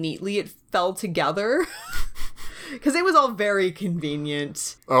how neatly it fell together. Because it was all very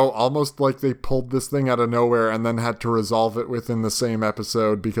convenient. Oh, almost like they pulled this thing out of nowhere and then had to resolve it within the same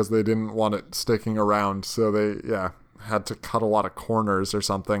episode because they didn't want it sticking around. So they, had to cut a lot of corners or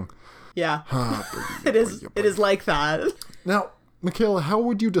something. Yeah. It is like that. Now, Michaela, how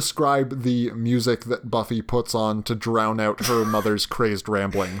would you describe the music that Buffy puts on to drown out her mother's crazed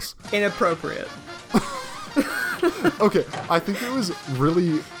ramblings? Inappropriate. Okay, I think it was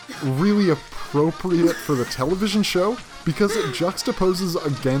really, really appropriate for the television show because it juxtaposes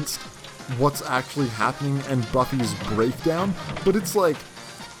against what's actually happening and Buffy's breakdown, but it's like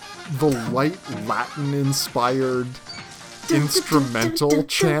the light Latin-inspired instrumental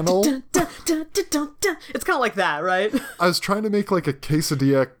channel. It's kind of like that, right? I was trying to make like a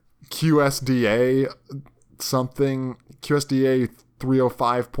quesadilla QSDA something, QSDA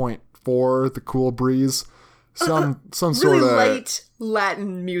 305.4, the cool breeze. Some really sort of light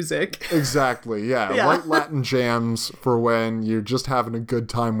Latin music. Exactly, yeah. Light Latin jams for when you're just having a good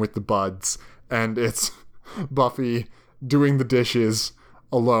time with the buds, and it's Buffy doing the dishes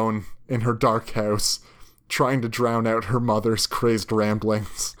alone in her dark house, trying to drown out her mother's crazed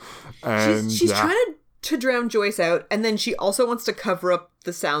ramblings. And she's trying to drown Joyce out, and then she also wants to cover up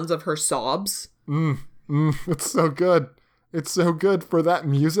the sounds of her sobs. It's so good. It's so good for that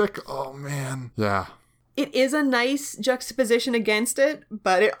music. Oh man, yeah. It is a nice juxtaposition against it,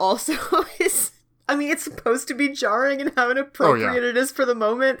 but it also is I mean, it's supposed to be jarring and how inappropriate it is for the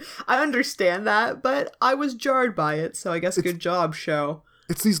moment. I understand that, but I was jarred by it, so I guess good job, show.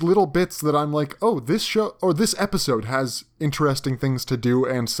 It's these little bits that I'm like, oh, this show or this episode has interesting things to do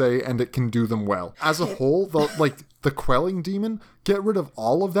and say, and it can do them well. As a whole, the quelling demon, get rid of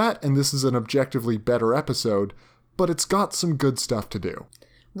all of that, and this is an objectively better episode, but it's got some good stuff to do.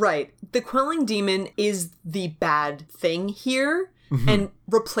 Right. The quelling demon is the bad thing here, and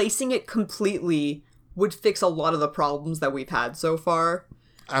replacing it completely would fix a lot of the problems that we've had so far.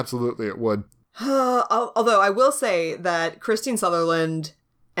 Absolutely, it would. Although I will say that Christine Sutherland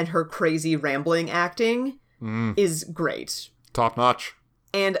and her crazy rambling acting is great. Top notch.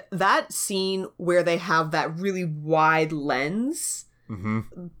 And that scene where they have that really wide lens,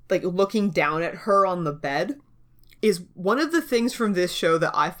 like looking down at her on the bed, is one of the things from this show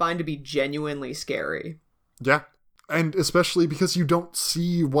that I find to be genuinely scary. Yeah. And especially because you don't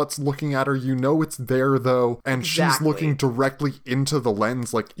see what's looking at her. You know it's there, though. And she's looking directly into the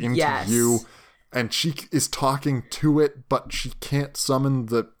lens, like into you. And she is talking to it, but she can't summon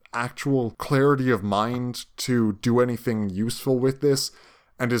the actual clarity of mind to do anything useful with this.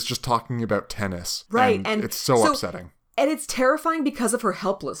 And is just talking about tennis. Right. And it's so upsetting. And it's terrifying because of her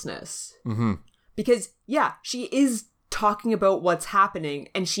helplessness. Because, she is talking about what's happening,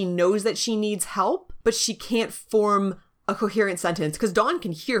 and she knows that she needs help, but she can't form a coherent sentence, because Dawn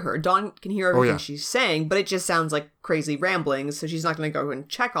can hear her. Dawn can hear everything she's saying, but it just sounds like crazy ramblings, so she's not going to go and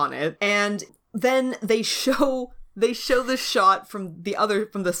check on it. And then they show the shot from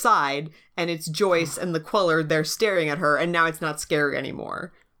the side, and it's Joyce and the Queller, they're staring at her, and now it's not scary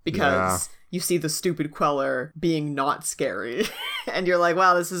anymore, because you see the stupid Queller being not scary, and you're like,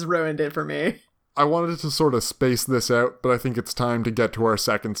 wow, this has ruined it for me. I wanted to sort of space this out, but I think it's time to get to our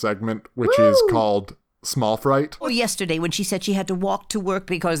second segment, which is called Small Fright. Or yesterday when she said she had to walk to work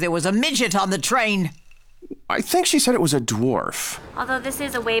because there was a midget on the train. I think she said it was a dwarf. Although this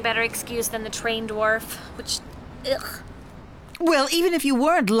is a way better excuse than the train dwarf, which, ugh. Well, even if you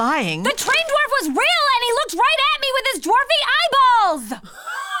weren't lying... The train dwarf was real, and he looked right at me with his dwarfy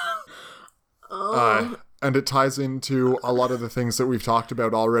eyeballs! And it ties into a lot of the things that we've talked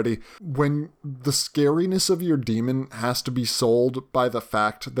about already. When the scariness of your demon has to be sold by the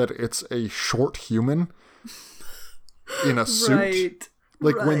fact that it's a short human in a suit.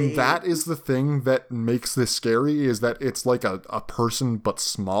 When that is the thing that makes this scary, is that it's like a person but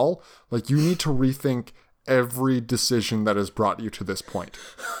small. Like, you need to rethink every decision that has brought you to this point.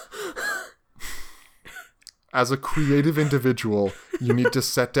 As a creative individual, you need to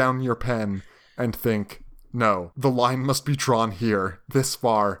set down your pen and think, no, the line must be drawn here, this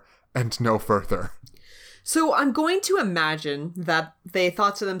far, and no further. So I'm going to imagine that they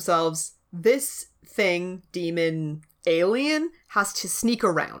thought to themselves, this thing, demon, alien, has to sneak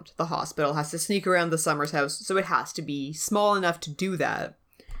around the hospital, has to sneak around the Summers house, so it has to be small enough to do that.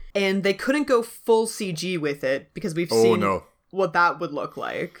 And they couldn't go full CG with it, because we've seen what that would look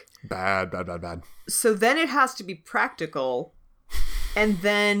like. Bad. So then it has to be practical, and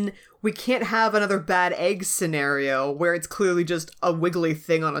then we can't have another bad egg scenario where it's clearly just a wiggly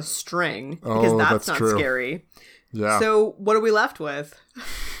thing on a string, because that's not true. scary. Yeah. So what are we left with?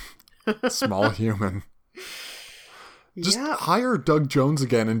 Small human. Just hire Doug Jones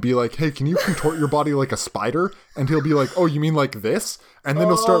again and be like, hey, can you contort your body like a spider? And he'll be like, oh, you mean like this? And then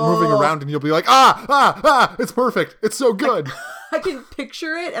he'll start moving around and you'll be like, it's perfect. It's so good. I can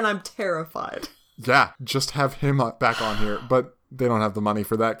picture it and I'm terrified. Yeah, just have him back on here. But they don't have the money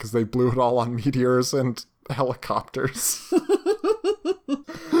for that because they blew it all on meteors and helicopters.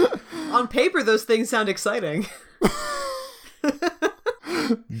 On paper, those things sound exciting.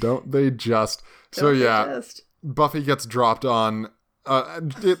 Don't they just? Buffy gets dropped on.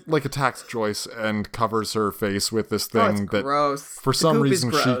 It attacks Joyce and covers her face with this thing that gross. For some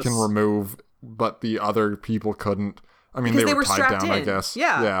reason she can remove, but the other people couldn't. I mean, they were tied down, I guess.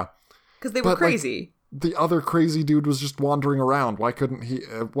 Yeah. Because they were crazy. The other crazy dude was just wandering around. Why couldn't he?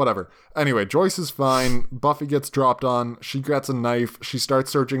 Whatever. Anyway, Joyce is fine. Buffy gets dropped on. She gets a knife. She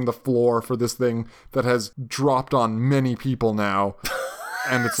starts searching the floor for this thing that has dropped on many people now.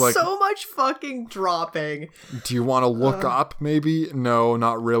 And it's like... so much fucking dropping. Do you want to look up, maybe? No,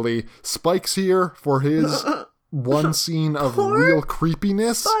 not really. Spike's here for his one scene of real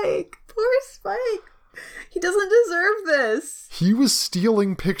creepiness. Poor Spike. He doesn't deserve this. He was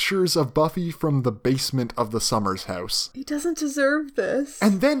stealing pictures of Buffy from the basement of the Summers house. He doesn't deserve this.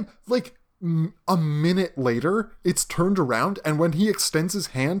 And then, a minute later, it's turned around, and when he extends his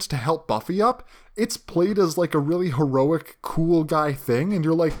hand to help Buffy up, it's played as a really heroic, cool guy thing, and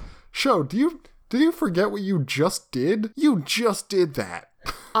you're like, did you forget what you just did? You just did that.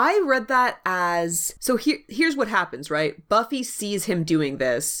 I read that as, so here's what happens, right? Buffy sees him doing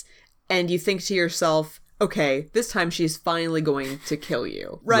this, and you think to yourself, okay, this time she's finally going to kill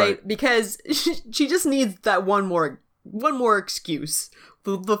you, right? Because she just needs that one more excuse,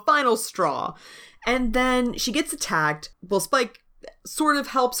 the final straw. And then she gets attacked. Well, Spike sort of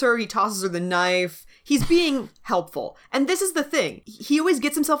helps her. He tosses her the knife. He's being helpful. And this is the thing. He always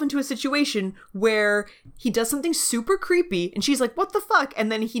gets himself into a situation where he does something super creepy and she's like, what the fuck?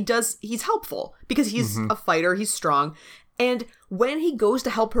 And then he's helpful because he's a fighter. He's strong. And when he goes to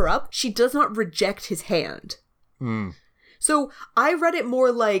help her up, she does not reject his hand. So I read it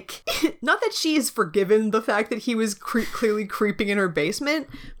more like, not that she is forgiven the fact that he was clearly creeping in her basement,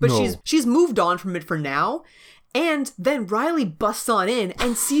 but she's moved on from it for now. And then Riley busts on in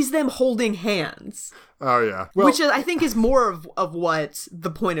and sees them holding hands. Oh, yeah. Well, which I think is more of what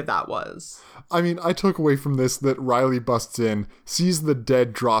the point of that was. I mean, I took away from this that Riley busts in, sees the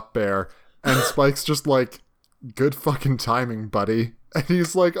dead drop bear, and Spike's just like, good fucking timing, buddy. And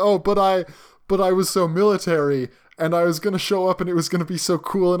he's like, oh, but I was so military, and I was going to show up, and it was going to be so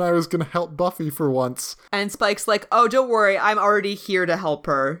cool, and I was going to help Buffy for once. And Spike's like, oh, don't worry, I'm already here to help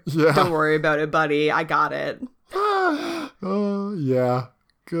her. Yeah. Don't worry about it, buddy. I got it. Oh, yeah.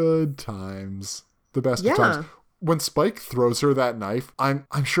 Good times. The best of times. When Spike throws her that knife, I'm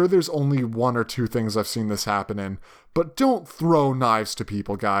sure there's only one or two things I've seen this happen in, but don't throw knives to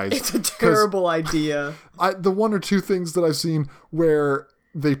people, guys. It's a terrible idea. The one or two things that I've seen where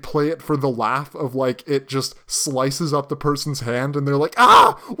they play it for the laugh of like it just slices up the person's hand and they're like,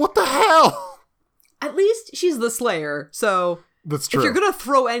 ah, what the hell? At least she's the Slayer, so that's true. If you're gonna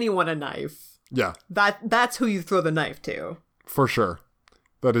throw anyone a knife, yeah, that's who you throw the knife to. For sure.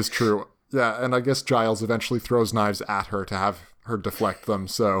 That is true. Yeah, and I guess Giles eventually throws knives at her to have her deflect them,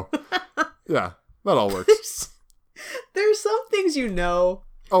 so yeah, that all works. There's some things you know.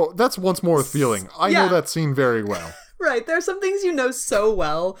 Oh, that's Once More with Feeling. I know that scene very well. Right, there are some things you know so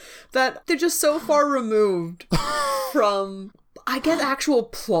well that they're just so far removed from, I guess, actual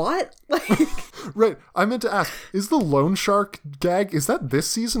plot. Right, I meant to ask, is the loan shark gag, is that this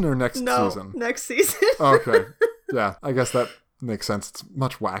season or next season? Next season. Okay, yeah, I guess that makes sense. It's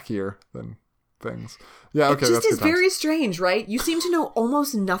much wackier than things. Yeah, okay, it that's just is very strange, right? You seem to know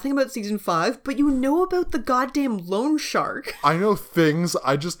almost nothing about season 5, but you know about the goddamn loan shark. I know things,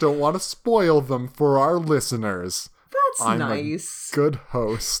 I just don't want to spoil them for our listeners. That's nice. I'm a good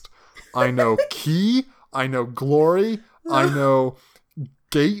host. I know Key, I know Glory, I know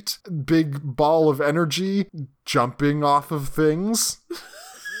Gate, big ball of energy, jumping off of things.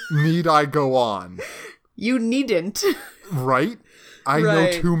 Need I go on? You needn't. Right? I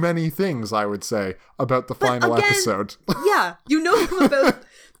know too many things, I would say, about the final episode. Yeah, you know them about...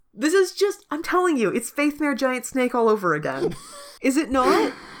 This is just... I'm telling you, it's Faithmare Giant Snake all over again. Is it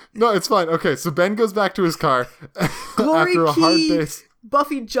not? No, it's fine. Okay, so Ben goes back to his car Glory, after a hard day's...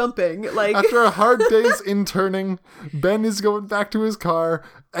 Buffy jumping, like... After a hard day's interning, Ben is going back to his car,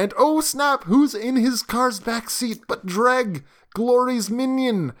 and oh snap, who's in his car's backseat but Dreg, Glory's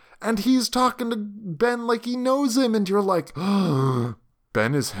minion, and he's talking to Ben like he knows him, and you're like, oh,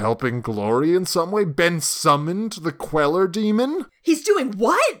 Ben is helping Glory in some way? Ben summoned the Queller demon? He's doing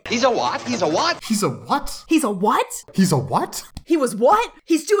what? He's a what? He's a what? He's a what? He's a what? He's a what? He was what?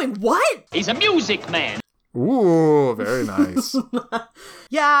 He's doing what? He's a music man. Ooh, very nice.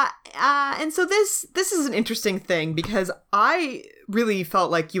 Yeah, and so this is an interesting thing because I really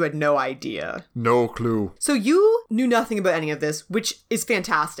felt like you had no idea. No clue. So you knew nothing about any of this, which is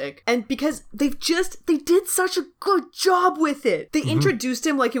fantastic. And because they did such a good job with it. They introduced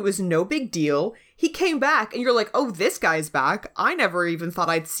him like it was no big deal. He came back and you're like, oh, this guy's back. I never even thought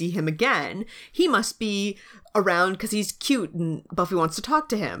I'd see him again. He must be around because he's cute and Buffy wants to talk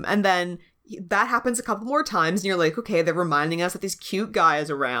to him. And then that happens a couple more times and you're like, okay, they're reminding us that this cute guy is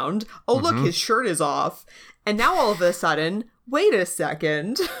around. Oh, look, his shirt is off. And now all of a sudden, wait a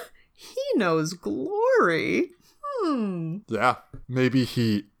second, he knows Glory. Yeah, maybe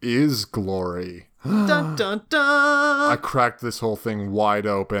he is Glory. Dun, dun, dun. I cracked this whole thing wide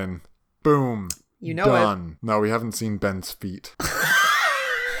open. Boom. You know Done. No, we haven't seen Ben's feet.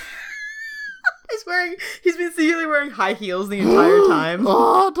 He's been secretly wearing high heels the entire time.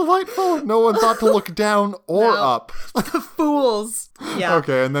 Oh, delightful. No one thought to look down or up. The fools. Yeah.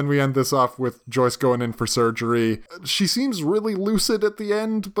 Okay, and then we end this off with Joyce going in for surgery. She seems really lucid at the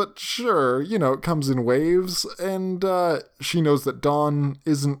end, but sure, it comes in waves. And she knows that Dawn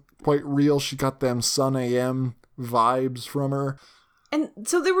isn't quite real. She got them Sun AM vibes from her. And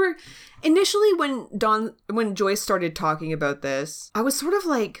so there were, initially when Joyce started talking about this, I was sort of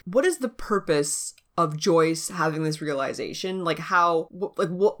like, what is the purpose of Joyce having this realization. Like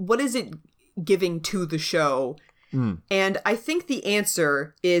what is it giving to the show? And I think the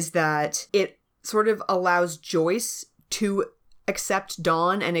answer is that it sort of allows Joyce to accept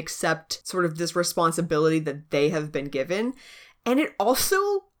Dawn and accept sort of this responsibility that they have been given. And it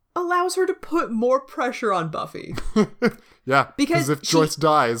also allows her to put more pressure on Buffy. Yeah, because if Joyce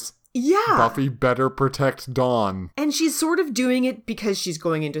dies, Buffy better protect Dawn. And she's sort of doing it because she's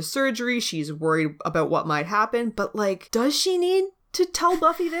going into surgery. She's worried about what might happen. But, like, does she need to tell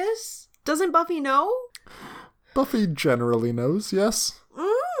Buffy this? Doesn't Buffy know? Buffy generally knows, yes.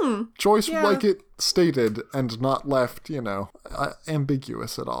 Joyce would like it stated and not left,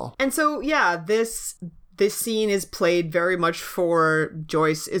 ambiguous at all. And so, yeah, this scene is played very much for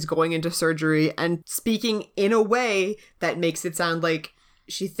Joyce is going into surgery and speaking in a way that makes it sound like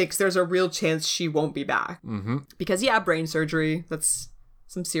she thinks there's a real chance she won't be back. Mm-hmm. Because, brain surgery, that's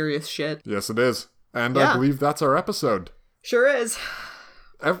some serious shit. Yes, it is. And I believe that's our episode. Sure is.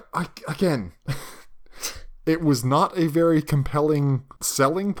 Again, it was not a very compelling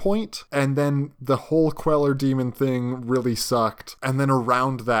selling point, and then the whole Queller Demon thing really sucked. And then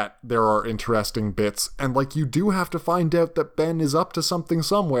around that, there are interesting bits. And, like, you do have to find out that Ben is up to something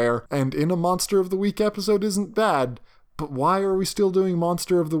somewhere, and in a Monster of the Week episode isn't bad. But why are we still doing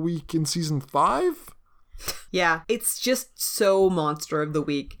Monster of the Week in season 5? Yeah, it's just so Monster of the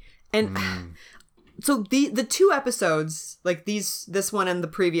Week. And so the two episodes, like this one and the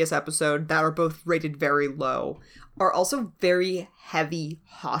previous episode that are both rated very low, are also very heavy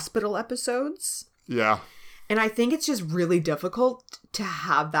hospital episodes. Yeah. And I think it's just really difficult to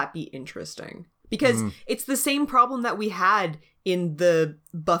have that be interesting. Because it's the same problem that we had in the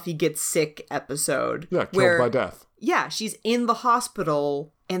Buffy Gets Sick episode. Yeah, killed by death. Yeah, she's in the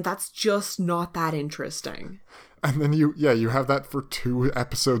hospital, and that's just not that interesting. And then you have that for 2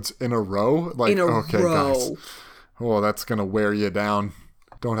 episodes in a row. Like, okay, guys. Oh, that's gonna wear you down.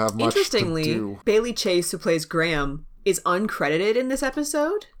 Don't have much to do. Interestingly, Bailey Chase, who plays Graham, is uncredited in this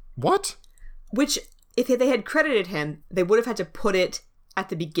episode. What? Which, if they had credited him, they would have had to put it at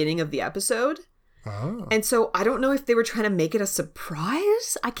the beginning of the episode. Oh. And so I don't know if they were trying to make it a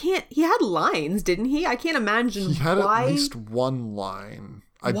surprise. He had lines, didn't he? I can't imagine He had why. at least one line.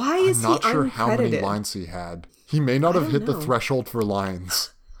 Why is he I'm not sure uncredited? how many lines he had. He may not have hit know. the threshold for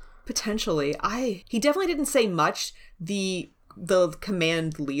lines. Potentially. He definitely didn't say much. The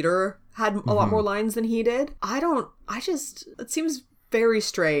command leader had a lot more lines than he did. It seems very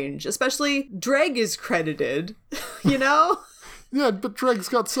strange. Especially Dreg is credited, Yeah, but Dreg's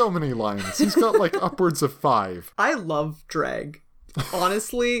got so many lines. He's got like upwards of 5. I love Dreg.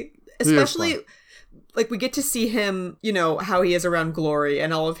 Honestly. Especially, like, we get to see him, how he is around Glory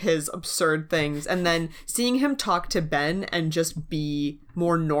and all of his absurd things. And then seeing him talk to Ben and just be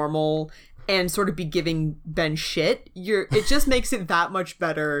more normal and sort of be giving Ben shit, it just makes it that much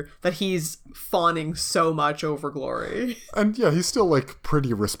better that he's fawning so much over Glory. And yeah, he's still like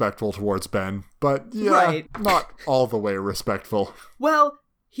pretty respectful towards Ben, but not all the way respectful. Well,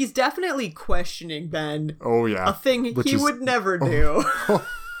 he's definitely questioning Ben. Oh yeah. A thing he would never do.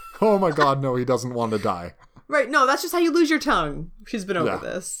 Oh my god, no, he doesn't want to die. Right, no, that's just how you lose your tongue. She's been over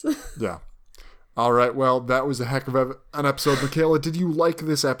this. Yeah. All right, well, that was a heck of an episode. Michaela, did you like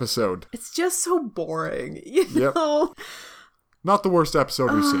this episode? It's just so boring, know? Not the worst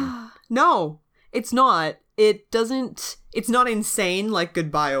episode we've seen. No, it's not. It's not insane like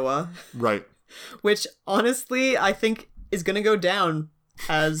Goodbye-oa. Right. Which, honestly, I think is going to go down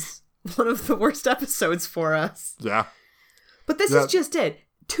as one of the worst episodes for us. Yeah. But this is just it.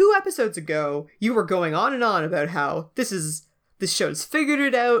 2 episodes ago, you were going on and on about how this show's figured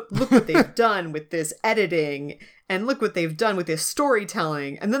it out. Look what they've done with this editing. And look what they've done with this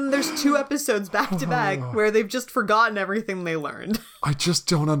storytelling. And then there's 2 episodes back to back where they've just forgotten everything they learned. I just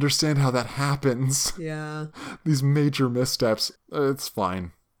don't understand how that happens. Yeah. These major missteps. It's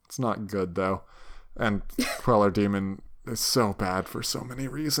fine. It's not good, though. And Queller Demon is so bad for so many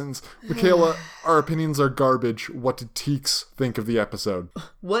reasons. Michaela, our opinions are garbage. What did Teeks think of the episode?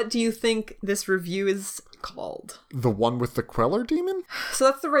 What do you think this review is called? The one with the Queller Demon? So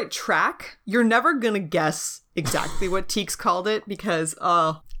that's the right track. You're never gonna guess exactly what Teeks called it because,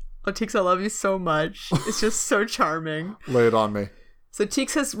 Teeks, I love you so much. It's just so charming. Lay it on me. So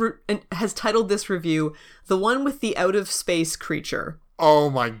Teeks has titled this review, "The One with the Out-of-Space Creature."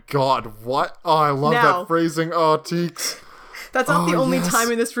 Oh my god, what? Oh, I love that phrasing. Oh, Teeks. That's not the only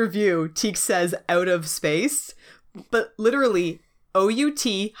time in this review Teeks says out of space, but literally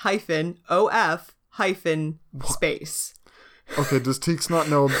OUT-OF-space. Okay, does Teeks not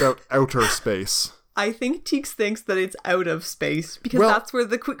know about outer space? I think Teeks thinks that it's out of space because that's where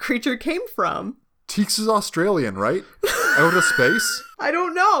the creature came from. Teeks is Australian, right? Out of space? I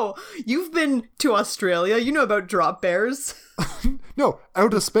don't know. You've been to Australia. You know about drop bears. No,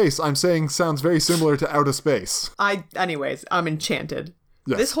 out of space, I'm saying sounds very similar to out of space. Anyways, I'm enchanted.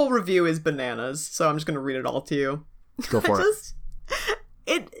 Yes. This whole review is bananas, so I'm just going to read it all to you. Go for it.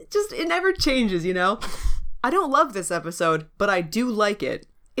 It never changes, you know? I don't love this episode, but I do like it.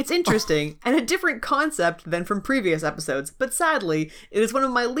 It's interesting and a different concept than from previous episodes, but sadly, it is one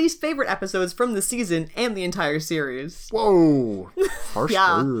of my least favorite episodes from the season and the entire series. Whoa. Harsh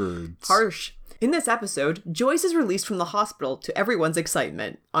Yeah. words. Harsh. In this episode, Joyce is released from the hospital to everyone's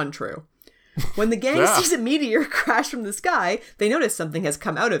excitement. Untrue. When the gang Yeah. sees a meteor crash from the sky, they notice something has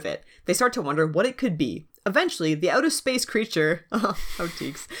come out of it. They start to wonder what it could be. Eventually, the out-of-space creature,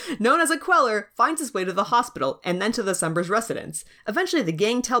 Teeks, known as a Queller, finds its way to the hospital and then to the Summers' residence. Eventually, the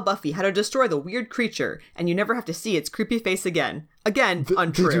gang tell Buffy how to destroy the weird creature, and you never have to see its creepy face again. Again,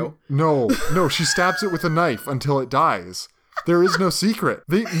 untrue. No, she stabs it with a knife until it dies. There is no secret.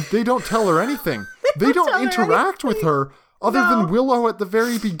 They don't tell her anything. They don't tell her interact with her other No. than Willow at the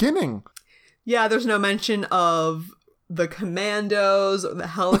very beginning. Yeah, there's no mention of the commandos or the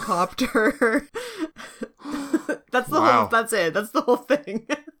helicopter. That's it. That's the whole thing.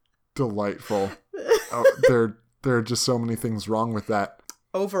 Delightful. There are just so many things wrong with that.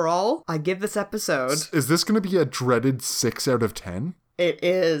 Overall, I give this episode. Is this going to be a dreaded 6 out of 10? It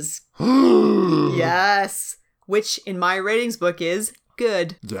is. Yes. Which in my ratings book is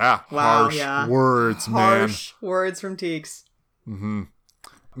good. Yeah. Wow, Harsh yeah. words, Harsh words from Teeks. man.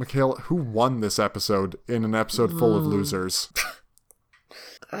 Michaela, who won this episode in an episode full of losers?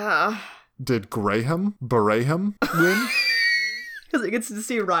 Did Baraham win? Because it gets to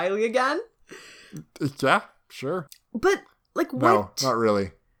see Riley again. Yeah, sure. But, like, what? No, not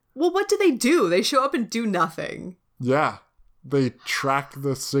really. Well, what do they do? They show up and do nothing. Yeah. They track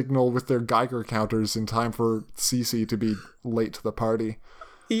the signal with their Geiger counters in time for Cece to be late to the party.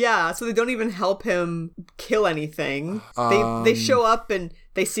 Yeah, so they don't even help him kill anything. They show up and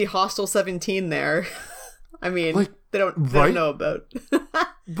they see Hostel 17 there. I mean, Like, they don't right? know about.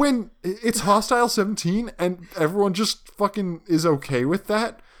 When it's Hostile 17 and everyone just fucking is okay with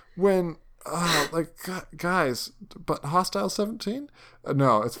that, when, guys, but Hostile 17?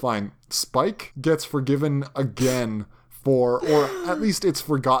 No, it's fine. Spike gets forgiven again for, or at least it's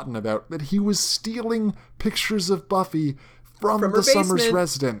forgotten about, that he was stealing pictures of Buffy from her the Summers basement.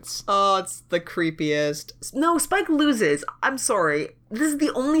 residence. Oh, it's the creepiest. No, Spike loses. I'm sorry. This is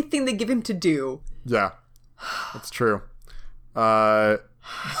the only thing they give him to do. Yeah, that's true.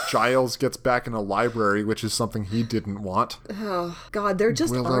 Giles gets back in a library, which is something he didn't want. Oh, God, they're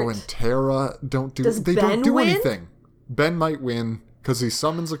just Willow aren't. and Tara don't do Does they Ben don't do win? anything. Ben might win because he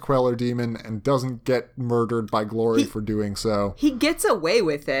summons a Queller demon and doesn't get murdered by Glory for doing so. He gets away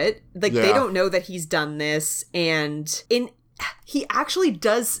with it. Like, they Yeah. don't know that he's done this. And he actually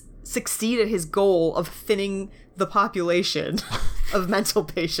does succeed at his goal of thinning the population of mental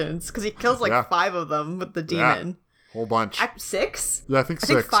patients. Because he kills, like, Yeah. 5 of them with the Yeah. demon. Whole bunch. 6? Yeah, I think I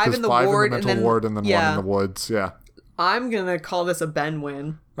 6. think 5 'cause in the 5 ward, in the and mental then- ward and then 1 yeah. in the woods. Yeah. I'm gonna call this a Ben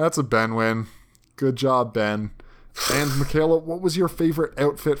win. That's a Ben win. Good job, Ben. And Michaela, what was your favorite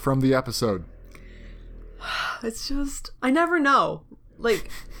outfit from the episode? It's just, I never know. Like,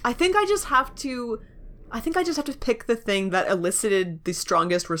 I think I just have to pick the thing that elicited the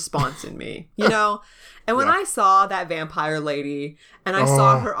strongest response in me, you know? And when Yeah. I saw that vampire lady, and I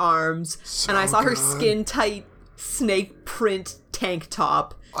saw her arms, and I saw her good. skin-tight snake print tank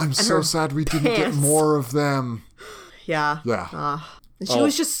top. I'm and so her sad we didn't get pants. more of them. Yeah. Yeah. And she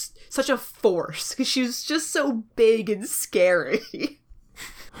was just such a force, because she was just so big and scary.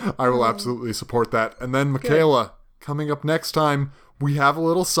 I will absolutely support that. And then Michaela, coming up next time, we have a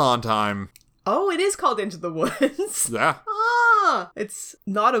little Sondheim. Oh, it is called Into the Woods. Yeah. It's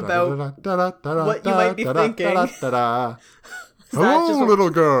not about what you might be thinking. Hello, just a- little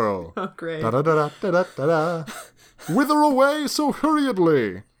girl. Oh, great. Whither away so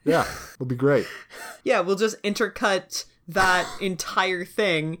hurriedly? Yeah, it'll be great. Yeah, we'll just intercut that entire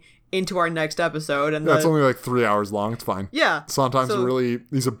thing into our next episode, and That's only like 3 hours long. It's fine. yeah. Sometimes So-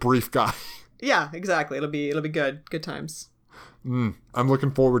 he's a brief guy. Yeah, exactly. It'll be good. Good times. I'm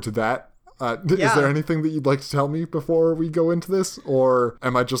looking forward to that. Is Yeah. there anything that you'd like to tell me before we go into this? Or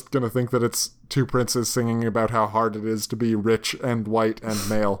am I just going to think that it's two princes singing about how hard it is to be rich and white and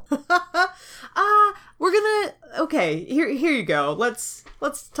male? We're gonna okay. Here you go. Let's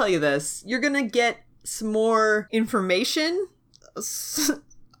tell you this. You're gonna get some more information.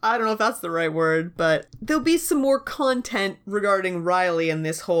 I don't know if that's the right word, but there'll be some more content regarding Riley and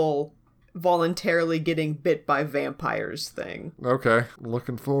this whole voluntarily getting bit by vampires thing. Okay,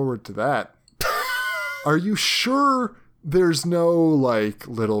 looking forward to that. Are you sure there's no, like,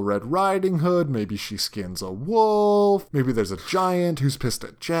 Little Red Riding Hood? Maybe she skins a wolf. Maybe there's a giant who's pissed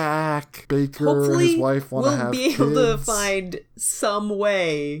at Jack. Baker Hopefully, and his wife want to have we'll be able to kids. find some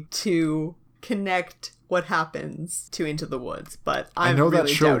way to connect what happens to Into the Woods, but I know really that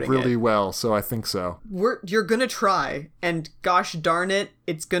show doubting really it. well, so I think so. You're gonna try, and gosh darn it,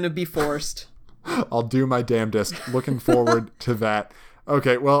 it's gonna be forced. I'll do my damnedest. Looking forward to that.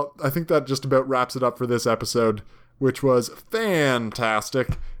 Okay, well, I think that just about wraps it up for this episode, which was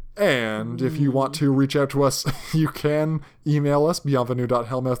fantastic. And if you want to reach out to us, you can email us,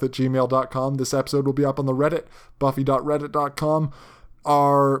 bienvenue.hellmouth@gmail.com. This episode will be up on the Reddit, buffy.reddit.com.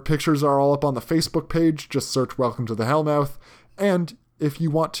 Our pictures are all up on the Facebook page. Just search Welcome to the Hellmouth. And if you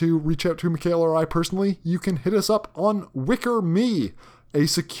want to reach out to Michaela or I personally, you can hit us up on WickerMe, a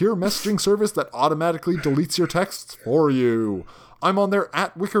secure messaging service that automatically deletes your texts for you. I'm on there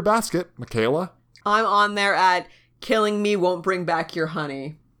at WickerBasket. Michaela? I'm on there at Killing Me Won't Bring Back Your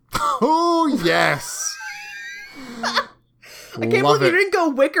Honey. Oh, yes! I can't believe you didn't go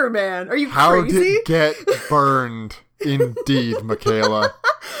Wicker Man. Are you How crazy? did it get burned? Indeed, Michaela.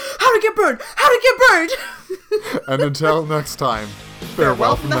 How to get burned? How to get burned? And until next time,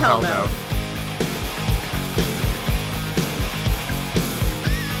 farewell from the Hellmouth.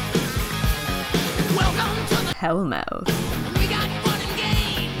 Welcome to the Hellmouth. We got fun and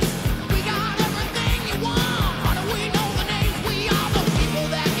games. We got everything you want. How do we know the names? We are the people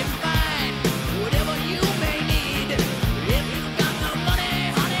that can find whatever you may need. If you got the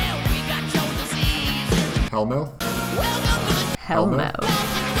money, honey, we got your disease. Hellmouth? Welcome to the Hellmouth.